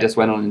today. I just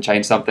went on and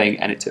changed something,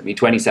 and it took me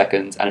 20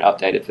 seconds, and it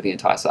updated for the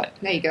entire site.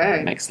 There you go.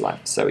 It makes life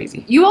so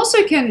easy. You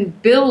also can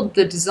build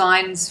the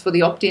designs for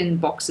the opt-in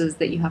boxes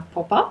that you have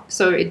pop up.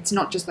 So it's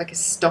not just like a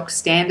stock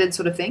standard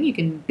sort of thing. You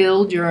can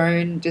build your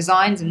own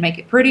designs and make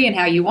it pretty and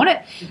how you want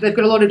it. They've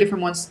got a lot of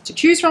different ones to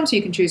choose from, so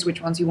you can choose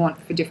which ones you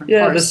want for different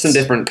posts. There's some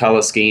different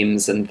color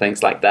schemes and things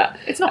like that.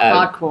 It's not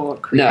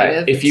hardcore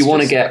creative. No, if you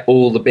want to get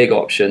all the big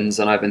options,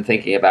 and I've been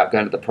thinking about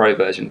going to the pro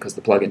version because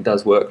the plugin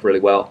does work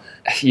really well,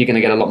 you're going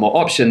to get a lot more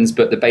options,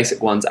 but the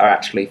basic ones are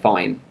actually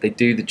fine. They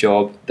do the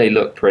job, they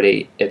look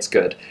pretty, it's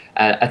good.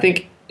 I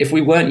think if we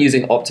weren't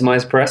using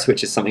OptimizePress,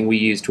 which is something we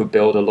use to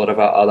build a lot of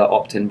our other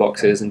opt-in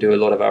boxes and do a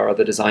lot of our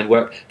other design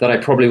work, then I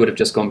probably would have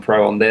just gone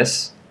pro on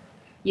this.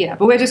 Yeah,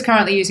 but we're just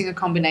currently using a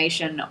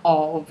combination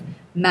of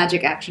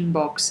Magic Action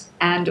Box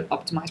and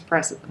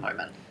OptimizePress at the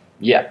moment.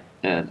 Yeah,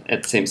 and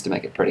it seems to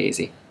make it pretty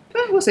easy.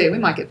 But we'll see. We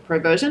might get the pro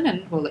version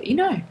and we'll let you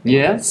know.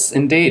 Yes,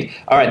 indeed.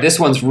 All right, this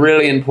one's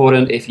really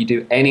important. If you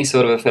do any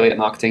sort of affiliate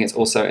marketing, it's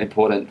also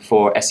important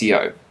for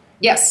SEO.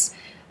 Yes.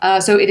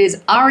 So it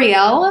is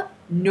Ariel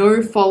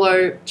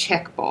No-Follow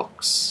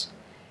Checkbox.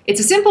 It's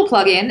a simple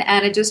plugin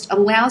and it just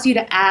allows you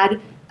to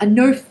add a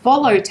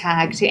no-follow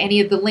tag to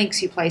any of the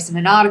links you place in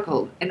an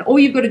article. And all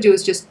you've got to do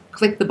is just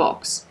click the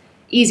box.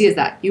 Easy as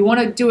that. You want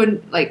to do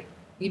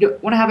You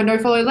don't want to have a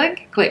no-follow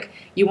link? Click.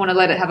 You want to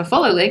let it have a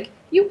follow link?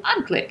 You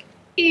unclick.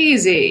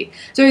 Easy.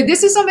 So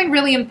this is something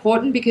really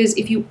important because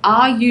if you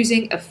are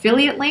using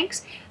affiliate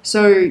links,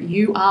 so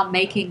you are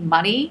making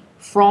money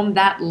from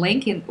that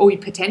link or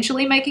you're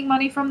potentially making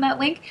money from that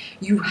link,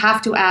 you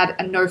have to add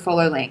a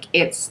no-follow link.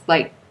 It's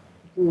like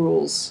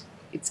rules.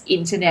 It's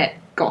internet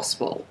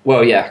gospel.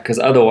 Well, yeah, because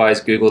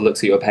otherwise Google looks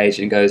at your page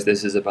and goes,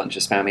 this is a bunch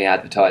of spammy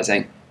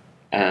advertising,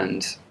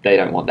 and they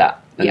don't want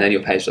that. And then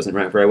your page doesn't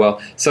rank very well.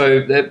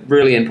 So they're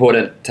really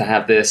important to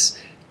have this.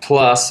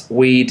 Plus,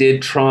 we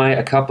did try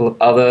a couple of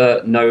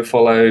other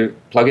no-follow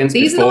plugins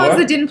These before. are the ones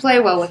that didn't play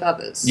well with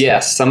others.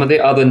 Yes, some of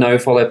the other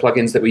no-follow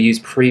plugins that we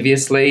used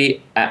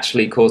previously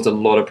actually caused a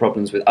lot of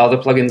problems with other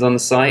plugins on the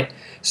site.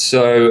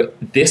 So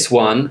this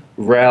one,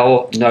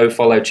 rel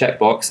no-follow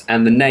checkbox,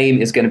 and the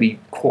name is going to be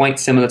quite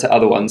similar to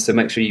other ones, so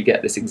make sure you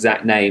get this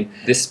exact name.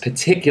 This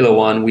particular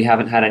one, we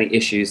haven't had any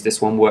issues.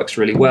 This one works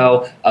really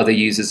well. Other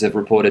users have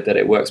reported that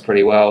it works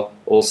pretty well.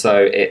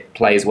 Also, it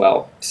plays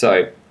well.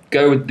 So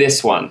go with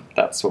this one.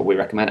 That's what we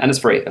recommend. And it's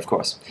free, of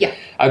course. Yeah.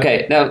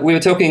 Okay, now we were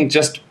talking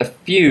just a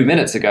few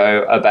minutes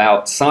ago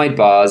about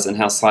sidebars and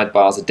how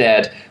sidebars are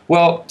dead.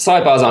 Well,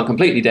 sidebars aren't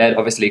completely dead,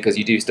 obviously, because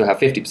you do still have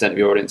 50% of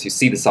your audience who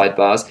see the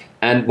sidebars.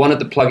 And one of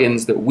the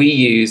plugins that we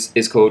use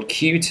is called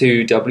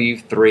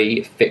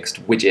Q2W3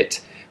 Fixed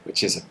Widget,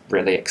 which is a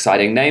really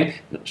exciting name.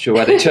 Not sure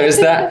why they chose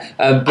that.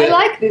 But I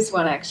like this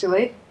one,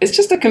 actually. it's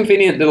just a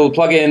convenient little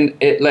plugin.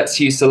 It lets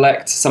you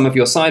select some of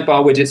your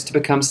sidebar widgets to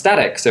become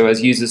static. So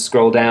as users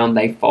scroll down,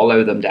 they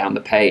follow them down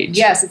the page.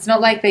 Yes, it's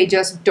not like they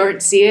just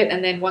don't see it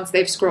and then once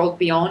they've scrolled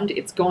beyond,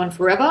 it's gone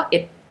forever.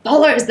 It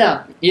follows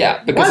them.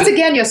 Yeah, because Once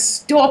again, you're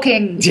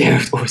stalking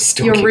yeah, always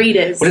stalking. your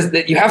readers. What is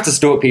it? You have to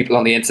stalk people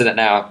on the internet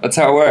now. That's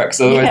how it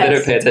works. Otherwise, they Yes.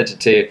 don't pay attention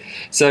to you.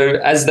 So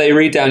as they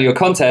read down your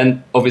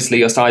content, obviously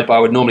your sidebar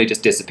would normally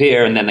just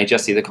disappear, and then they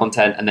just see the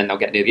content, and then they'll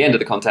get near the end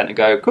of the content and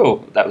go,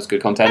 "Cool, that was good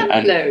content,"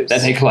 And close.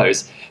 then they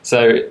close.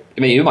 So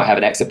I mean, you might have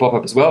an exit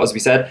pop-up as well, as we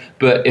said.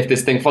 But if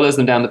this thing follows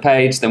them down the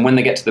page, then when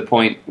they get to the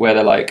point where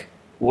they're like,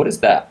 "What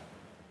is that?"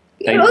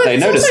 They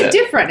it's notice also it.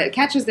 different. It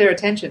catches their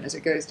attention as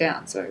it goes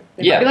down. So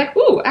they Yeah. might be like,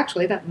 "Ooh,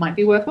 actually, that might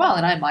be worthwhile,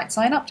 and I might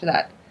sign up to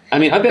that." I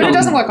mean, I've been But on. it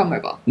doesn't work on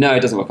mobile. No, it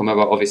doesn't work on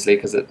mobile, obviously,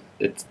 because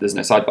there's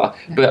no sidebar.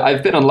 No. But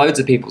I've been on loads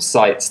of people's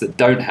sites that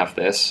don't have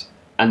this,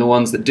 and the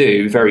ones that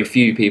do, very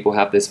few people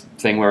have this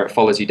thing where it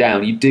follows you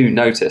down. You do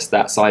notice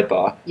that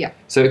sidebar. Yeah.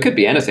 So it could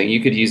be anything. You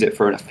could use it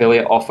for an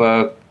affiliate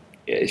offer,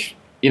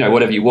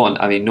 whatever you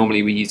want. I mean,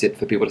 normally we use it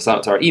for people to sign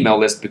up to our email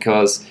list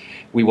because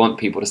we want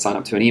people to sign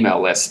up to an email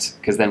list,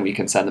 because then we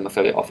can send them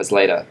affiliate offers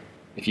later.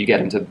 If you get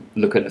them to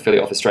look at an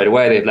affiliate offer straight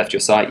away, they've left your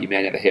site, you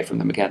may never hear from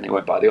them again, they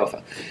won't buy the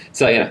offer.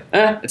 So,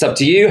 it's up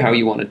to you how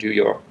you want to do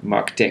your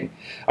marketing.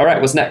 All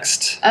right, what's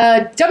next?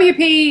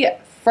 WP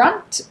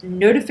Front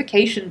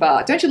Notification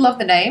Bar. Don't you love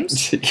the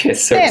names?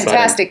 Yes, so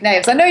Fantastic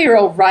names. I know you're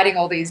all writing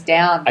all these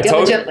down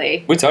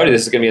diligently. We told you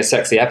this is going to be a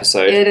sexy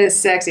episode. It is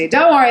sexy.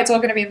 Don't worry, it's all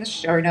going to be in the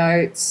show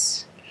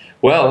notes.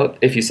 Well,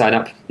 if you sign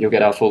up, you'll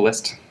get our full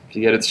list. If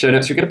you go to the show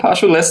notes, you'll get a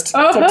partial list.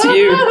 It's up to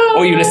you.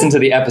 Or you listen to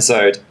the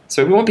episode.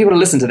 So we want people to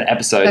listen to the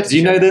episode. That's Did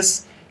you true. know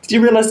this? Did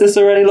you realize this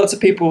already? Lots of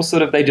people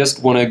they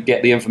just want to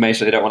get the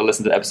information. They don't want to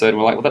listen to the episode. And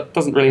we're like, well, that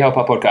doesn't really help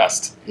our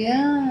podcast.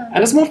 Yeah.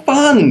 And it's more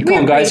fun. Come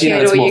on, guys. You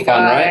know it's appreciate all more you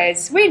fun, right?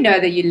 guys. We know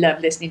that you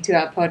love listening to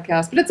our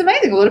podcast, but it's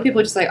amazing. A lot of people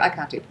are just like, I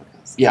can't do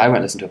podcasts. Yeah, I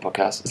won't listen to a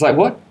podcast. It's like,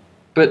 what?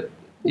 But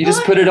you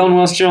just What? put it on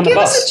whilst you're on the Give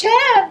bus. us a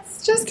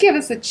chance. Just give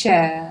us a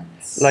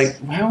chance. Like,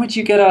 how would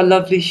you get our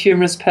lovely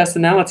humorous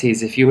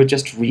personalities if you were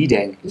just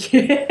reading?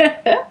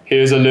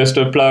 Here's a list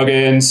of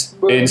plugins.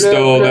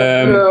 Install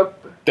them.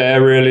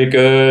 They're really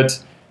good.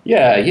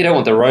 Yeah, you don't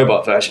want the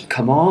robot version.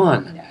 Come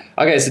on. No.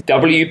 Okay, so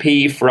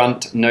WP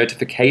Front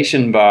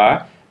Notification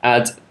Bar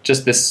adds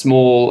just this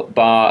small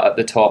bar at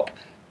the top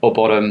or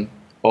bottom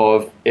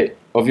of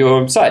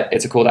your site.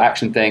 It's a call to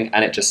action thing,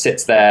 and it just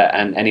sits there,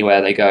 and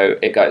anywhere they go,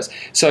 it goes.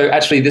 So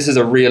actually, this is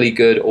a really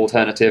good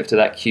alternative to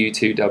that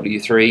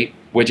Q2W3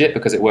 widget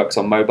because it works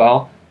on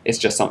mobile. It's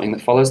just something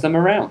that follows them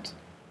around.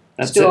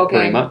 That's it, pretty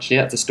Stalking. much.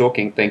 Yeah, it's a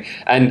stalking thing.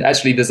 And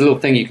actually, there's a little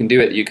thing you can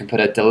do. You can put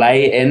a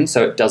delay in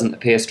so it doesn't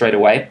appear straight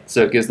away.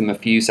 So it gives them a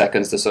few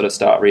seconds to sort of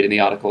start reading the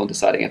article and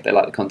deciding if they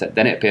like the content.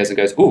 Then it appears and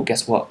goes, "Ooh,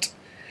 guess what?"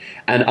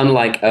 And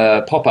unlike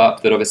a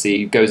pop-up that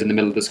obviously goes in the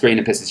middle of the screen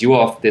and pisses you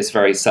off, this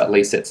very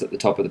subtly sits at the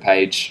top of the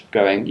page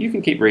going, you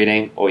can keep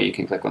reading or you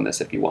can click on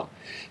this if you want.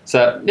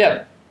 So,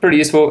 yeah, pretty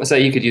useful. So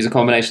you could use a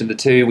combination of the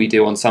two. We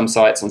do on some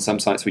sites. On some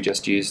sites, we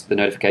just use the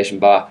notification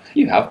bar.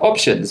 You have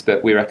options,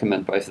 but we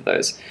recommend both of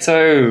those.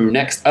 So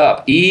next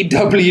up,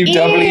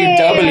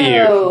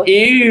 EWWW.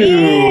 Ew.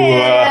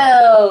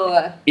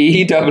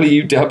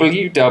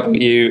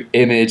 EWWW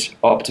Image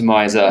I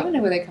Optimizer. don't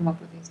know where they come up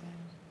with these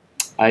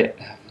names. I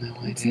have no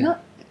It's idea.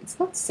 not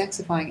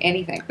sexifying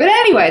anything. But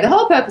anyway, the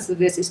whole purpose of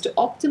this is to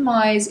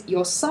optimize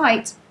your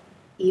site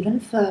even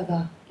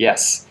further.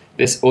 Yes,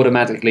 this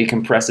automatically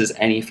compresses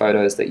any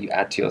photos that you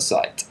add to your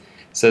site.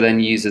 So then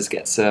users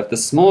get served the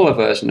smaller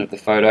version of the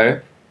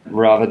photo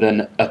rather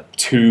than a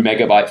 2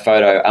 megabyte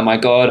photo. And my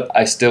God,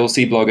 I still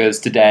see bloggers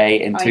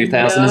today in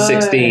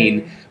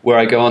 2016 where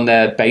I go on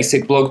their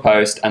basic blog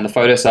post and the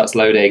photo starts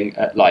loading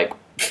at like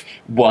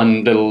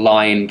one little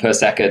line per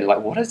second.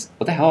 Like, what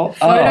the hell?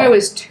 Photo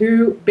is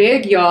too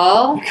big,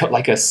 y'all. Got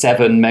like a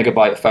 7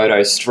 megabyte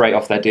photo straight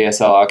off their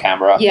DSLR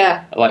camera.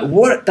 Yeah. Like,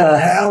 what the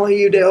hell are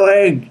you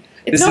doing?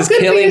 This is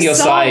killing your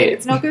site.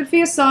 It's not good for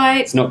your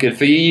site. It's not good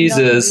for your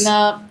users.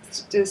 No,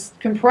 just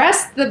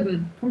compress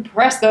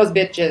those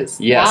bitches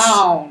Yes.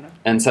 down.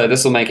 And so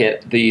this will make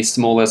it the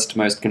smallest,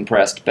 most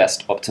compressed,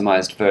 best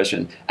optimized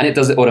version. And it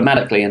does it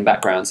automatically in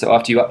background. So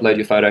after you upload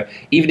your photo,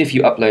 even if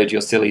you upload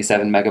your silly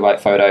 7 megabyte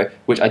photo,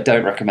 which I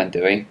don't recommend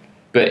doing,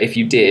 but if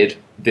you did,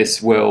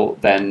 this will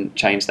then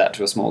change that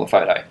to a smaller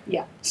photo.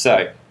 Yeah.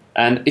 So,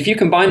 and if you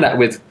combine that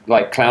with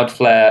like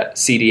Cloudflare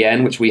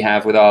CDN, which we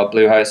have with our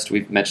Bluehost,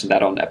 we've mentioned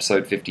that on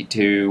episode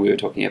 52, we were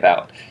talking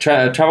about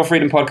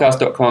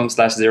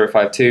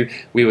travelfreedompodcast.com/052.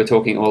 We were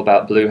talking all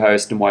about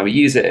Bluehost and why we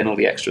use it and all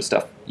the extra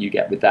stuff you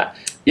get with that.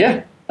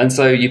 Yeah. And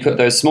so you put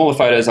those smaller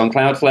photos on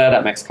Cloudflare,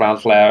 that makes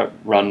Cloudflare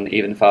run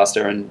even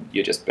faster and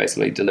you're just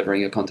basically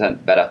delivering your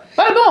content better.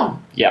 Bada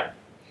boom. Yeah.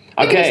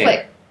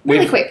 Okay.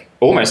 Really quick.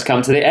 Almost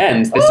come to the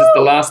end. This is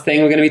the last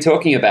thing we're going to be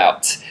talking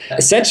about.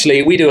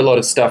 Essentially, we do a lot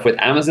of stuff with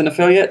Amazon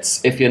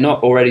affiliates. If you're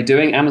not already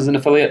doing Amazon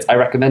affiliates, I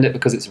recommend it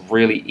because it's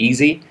really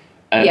easy.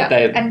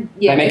 They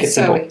make it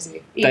simple. So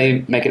easy.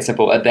 They make it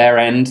simple. At their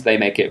end, they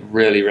make it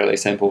really, really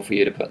simple for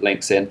you to put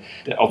links in.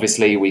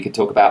 Obviously, we could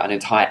talk about an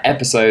entire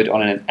episode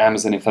on an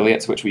Amazon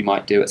affiliates, which we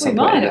might do at some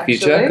point in the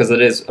future, because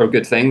it is a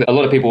good thing. A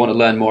lot of people want to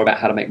learn more about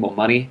how to make more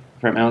money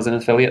from Amazon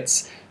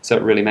affiliates, so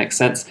it really makes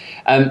sense.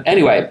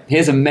 Anyway,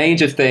 here's a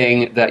major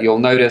thing that you'll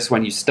notice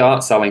when you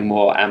start selling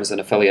more Amazon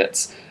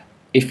affiliates.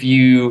 If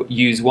you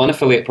use one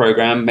affiliate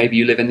program, maybe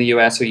you live in the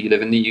US or you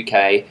live in the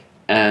UK,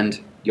 and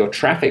your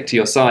traffic to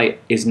your site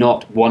is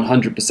not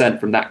 100%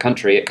 from that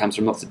country, it comes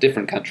from lots of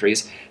different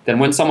countries, then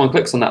when someone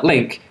clicks on that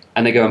link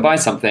and they go and buy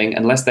something,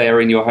 unless they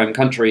are in your home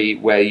country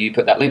where you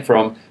put that link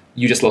from,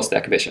 you just lost their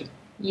commission.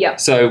 Yeah.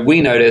 So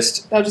we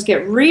noticed... They'll just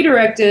get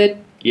redirected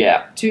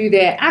Yeah. to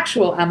their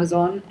actual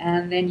Amazon,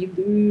 and then you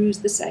lose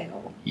the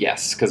sale.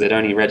 Yes, because it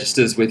only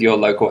registers with your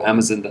local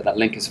Amazon that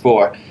link is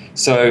for.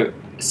 So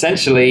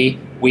essentially,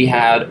 we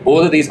had all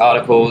of these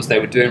articles. They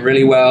were doing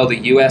really well. The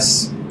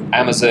US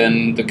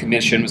Amazon, the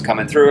commission was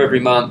coming through every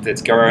month.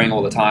 It's growing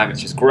all the time.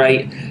 It's just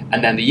great.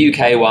 And then the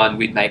UK one,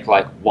 we'd make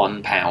like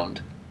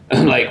 £1.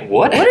 I'm like,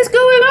 what? What is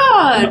going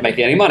I'm on? not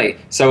making any money.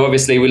 So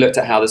obviously we looked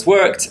at how this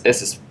worked.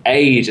 This is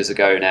ages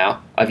ago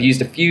now. I've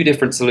used a few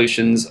different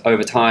solutions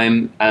over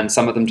time and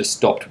some of them just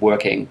stopped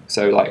working.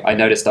 So like I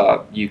noticed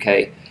our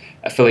UK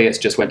affiliates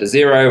just went to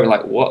zero and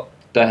like, what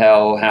the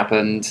hell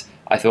happened?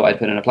 I thought I'd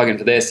put in a plugin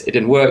for this. It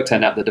didn't work.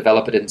 Turned out the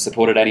developer didn't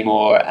support it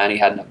anymore and he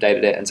hadn't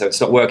updated it. And so it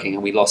stopped working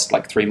and we lost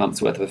like 3 months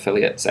worth of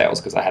affiliate sales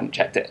because I hadn't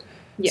checked it.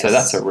 Yes. So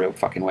that's a real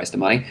fucking waste of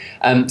money.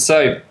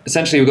 So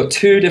essentially we've got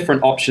 2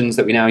 different options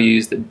that we now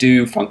use that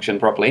do function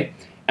properly.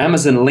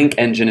 Amazon Link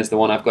Engine is the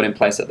one I've got in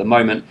place at the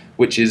moment,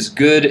 which is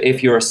good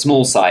if you're a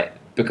small site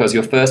because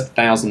your first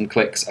 1,000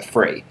 clicks are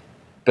free.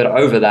 But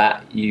over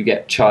that, you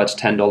get charged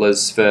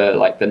 $10 for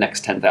like the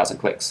next 10,000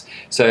 clicks.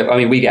 So, I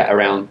mean, we get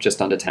around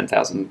just under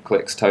 10,000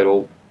 clicks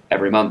total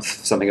every month,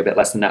 something a bit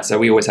less than that. So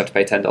we always have to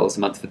pay $10 a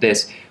month for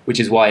this, which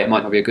is why it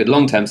might not be a good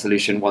long-term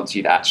solution once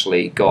you've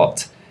actually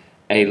got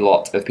a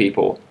lot of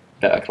people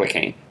that are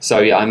clicking. So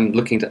yeah, I'm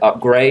looking to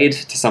upgrade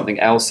to something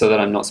else so that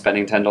I'm not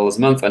spending $10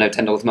 a month. I know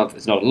 $10 a month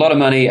is not a lot of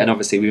money, and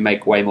obviously we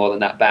make way more than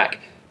that back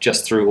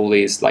just through all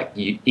these like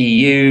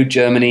EU,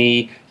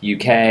 Germany,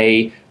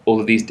 UK,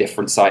 all of these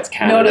different sites,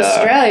 Canada. Not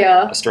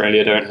Australia.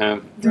 Australia don't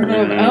have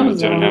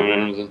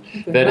Amazon.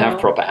 They don't have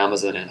proper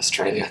Amazon in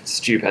Australia. It's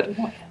stupid.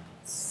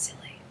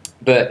 Silly.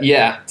 But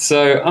yeah,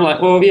 so I'm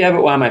like, well, yeah,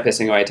 but why am I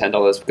pissing away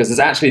 $10? Because there's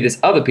actually this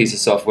other piece of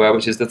software,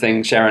 which is the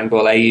thing Sharon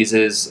Gourlay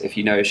uses. If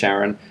you know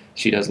Sharon,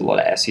 she does a lot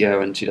of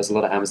SEO and she does a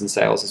lot of Amazon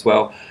sales as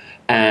well.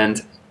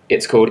 And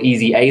it's called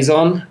Easy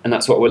Azon, and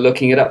that's what we're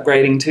looking at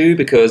upgrading to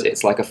because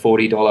it's like a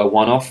 $40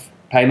 one-off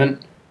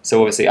payment. So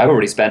obviously I've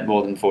already spent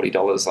more than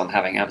 $40 on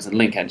having Amazon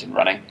Link Engine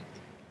running.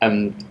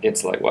 And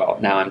it's like, well,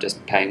 now I'm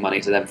just paying money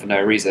to them for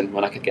no reason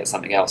when I could get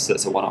something else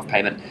that's a one-off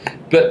payment.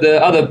 But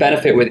the other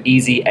benefit with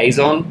Easy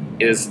Azon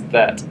is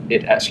that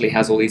it actually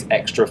has all these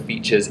extra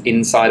features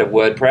inside of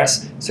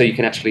WordPress. So you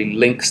can actually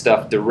link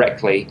stuff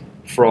directly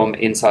from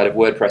inside of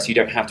WordPress. You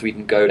don't have to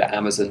even go to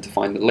Amazon to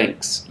find the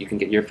links. You can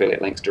get your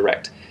affiliate links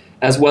direct,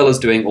 as well as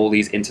doing all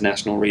these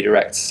international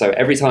redirects. So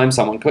every time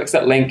someone clicks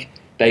that link,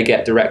 they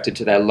get directed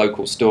to their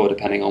local store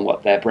depending on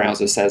what their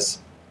browser says,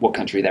 what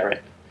country they're in.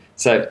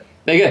 So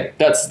there you go.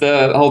 That's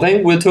the whole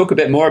thing. We'll talk a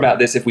bit more about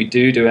this if we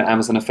do an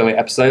Amazon affiliate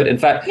episode. In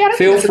fact,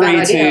 feel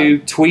free to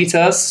tweet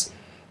us.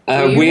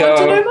 Do you want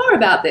to know more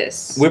about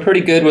this? We're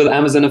pretty good with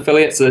Amazon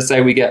affiliates. So they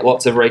say we get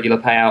lots of regular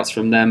payouts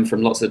from them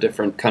from lots of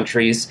different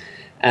countries.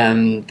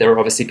 And there are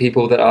obviously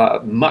people that are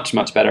much,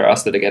 much better at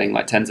us that are getting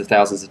like tens of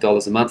thousands of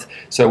dollars a month.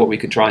 So what we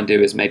could try and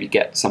do is maybe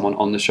get someone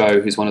on the show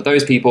who's one of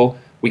those people.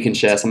 We can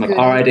share some of Good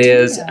our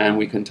ideas idea. and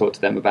we can talk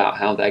to them about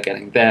how they're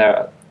getting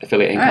their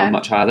affiliate income Alright.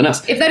 much higher than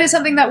us. If that is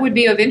something that would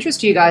be of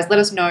interest to you guys, let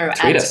us know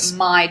Tweet at us.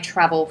 My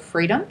Travel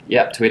Freedom.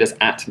 Yeah, tweet us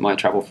at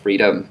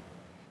MyTravelFreedom.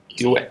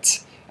 Do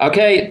it.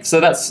 Okay, so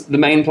that's the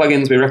main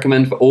plugins we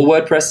recommend for all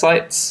WordPress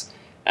sites.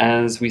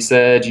 As we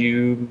said,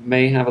 you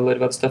may have a load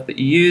of other stuff that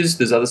you use.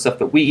 There's other stuff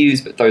that we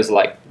use, but those are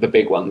like the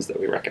big ones that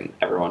we reckon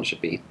everyone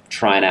should be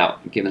trying out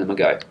and giving them a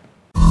go.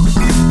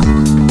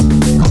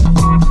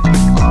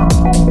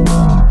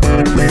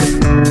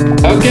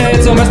 Okay,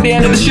 it's almost the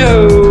end of the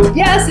show.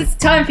 Yes, it's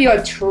time for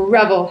your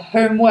travel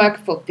homework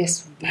for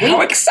this week. How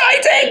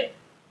exciting!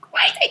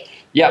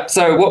 Yep,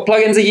 so what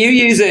plugins are you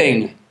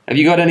using? Have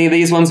you got any of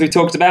these ones we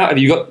talked about? Have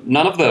you got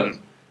none of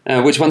them?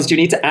 Which ones do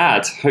you need to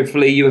add?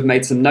 Hopefully you have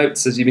made some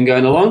notes as you've been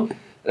going along.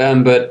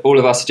 But all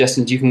of our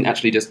suggestions, you can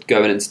actually just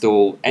go and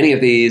install any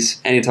of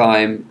these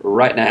anytime,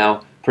 right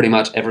now. Pretty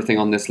much everything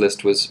on this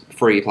list was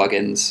free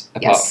plugins,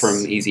 apart Yes.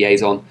 from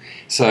EasyAzon.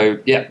 So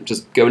yeah,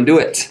 just go and do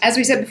it. As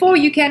we said before,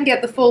 you can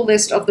get the full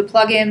list of the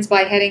plugins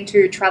by heading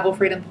to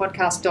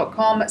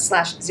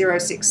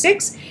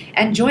travelfreedompodcast.com/066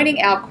 and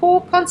joining our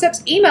Core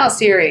Concepts email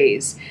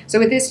series. So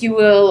with this, you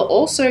will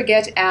also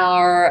get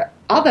our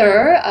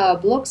other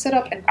blog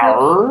setup and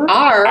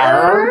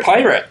Our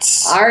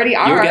pirates. Already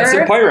You'll get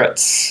some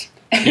pirates.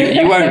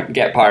 You won't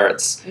get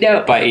pirates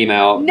No. by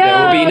email. No.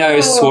 There will be no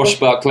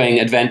swashbuckling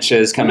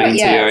adventures coming Not to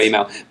yet. your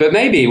email. But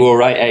maybe we'll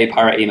write a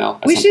pirate email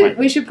at some point.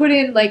 We should put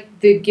in like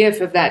the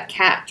gif of that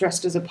cat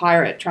dressed as a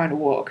pirate trying to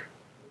walk.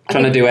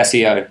 Trying to do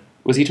SEO.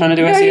 Was he trying to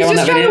do No, SEO he's on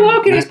just that trying video? to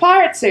walk in No? his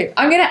pirate suit.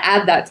 I'm going to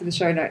add that to the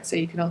show notes so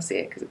you can all see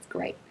it because it's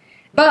great.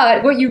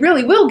 But what you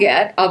really will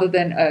get, other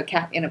than a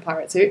cat in a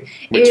pirate suit,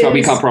 Which is...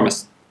 we can't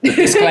promise. The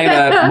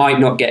disclaimer might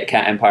not get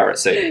cat in pirate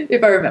suit.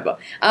 If I remember.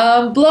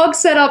 Blog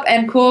setup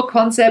and core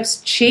concepts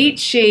cheat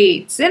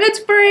sheets. And it's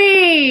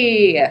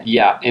free!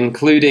 Yeah,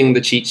 including the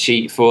cheat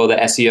sheet for the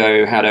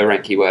SEO, how to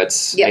rank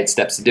keywords, Yep. 8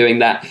 steps to doing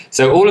that.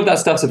 So all of that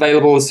stuff's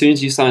available. As soon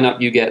as you sign up,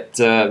 you get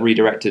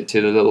redirected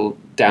to the little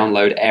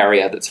download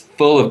area that's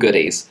full of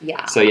goodies.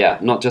 Yeah. So yeah,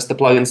 not just the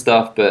plugin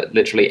stuff, but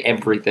literally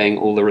everything,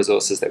 all the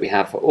resources that we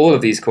have for all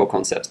of these Core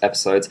Concepts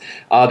episodes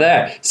are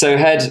there. So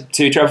head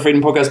to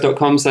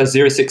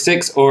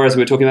travelfreedompodcast.com/066, or as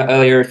we were talking about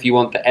earlier, if you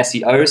want the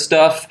SEO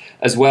stuff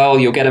as well,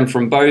 you'll get them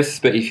from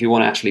both. But if you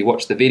want to actually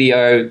watch the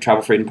video,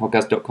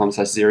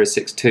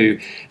 travelfreedompodcast.com/062.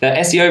 The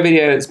SEO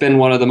video has been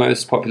one of the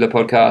most popular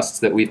podcasts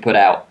that we've put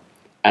out.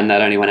 And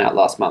that only went out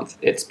last month.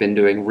 It's been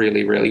doing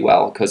really, really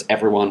well because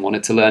everyone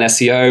wanted to learn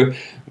SEO.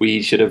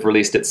 We should have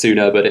released it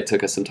sooner, but it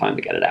took us some time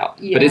to get it out.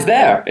 Yeah. But it's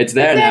there. It's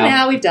there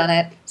now. We've done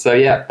it. So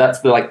yeah, that's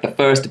the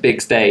first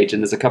big stage,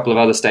 and there's a couple of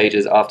other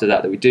stages after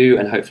that we do,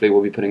 and hopefully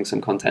we'll be putting some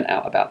content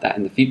out about that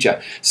in the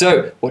future.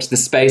 So watch the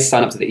space,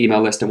 sign up to the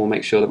email list, and we'll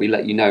make sure that we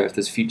let you know if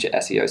there's future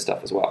SEO stuff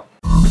as well.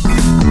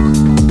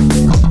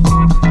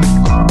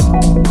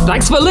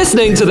 Thanks for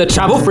listening to the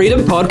Travel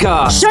Freedom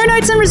Podcast. Show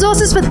notes and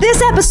resources for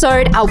this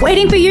episode are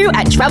waiting for you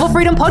at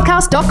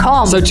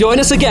travelfreedompodcast.com. So join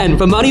us again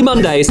for Money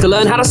Mondays to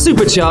learn how to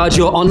supercharge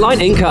your online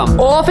income.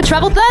 or for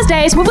Travel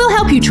Thursdays, where we'll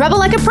help you travel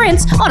like a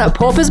prince on a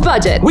pauper's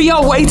budget. We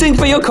are waiting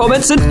for your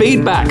comments and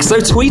feedback, so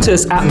tweet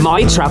us at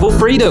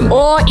MyTravelFreedom.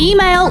 Or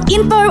email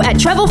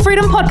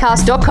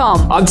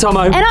info@travelfreedompodcast.com. I'm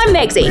Tomo. And I'm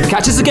Megsy.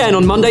 Catch us again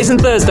on Mondays and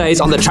Thursdays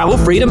on the Travel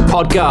Freedom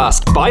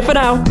Podcast. Bye for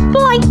now.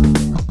 Bye.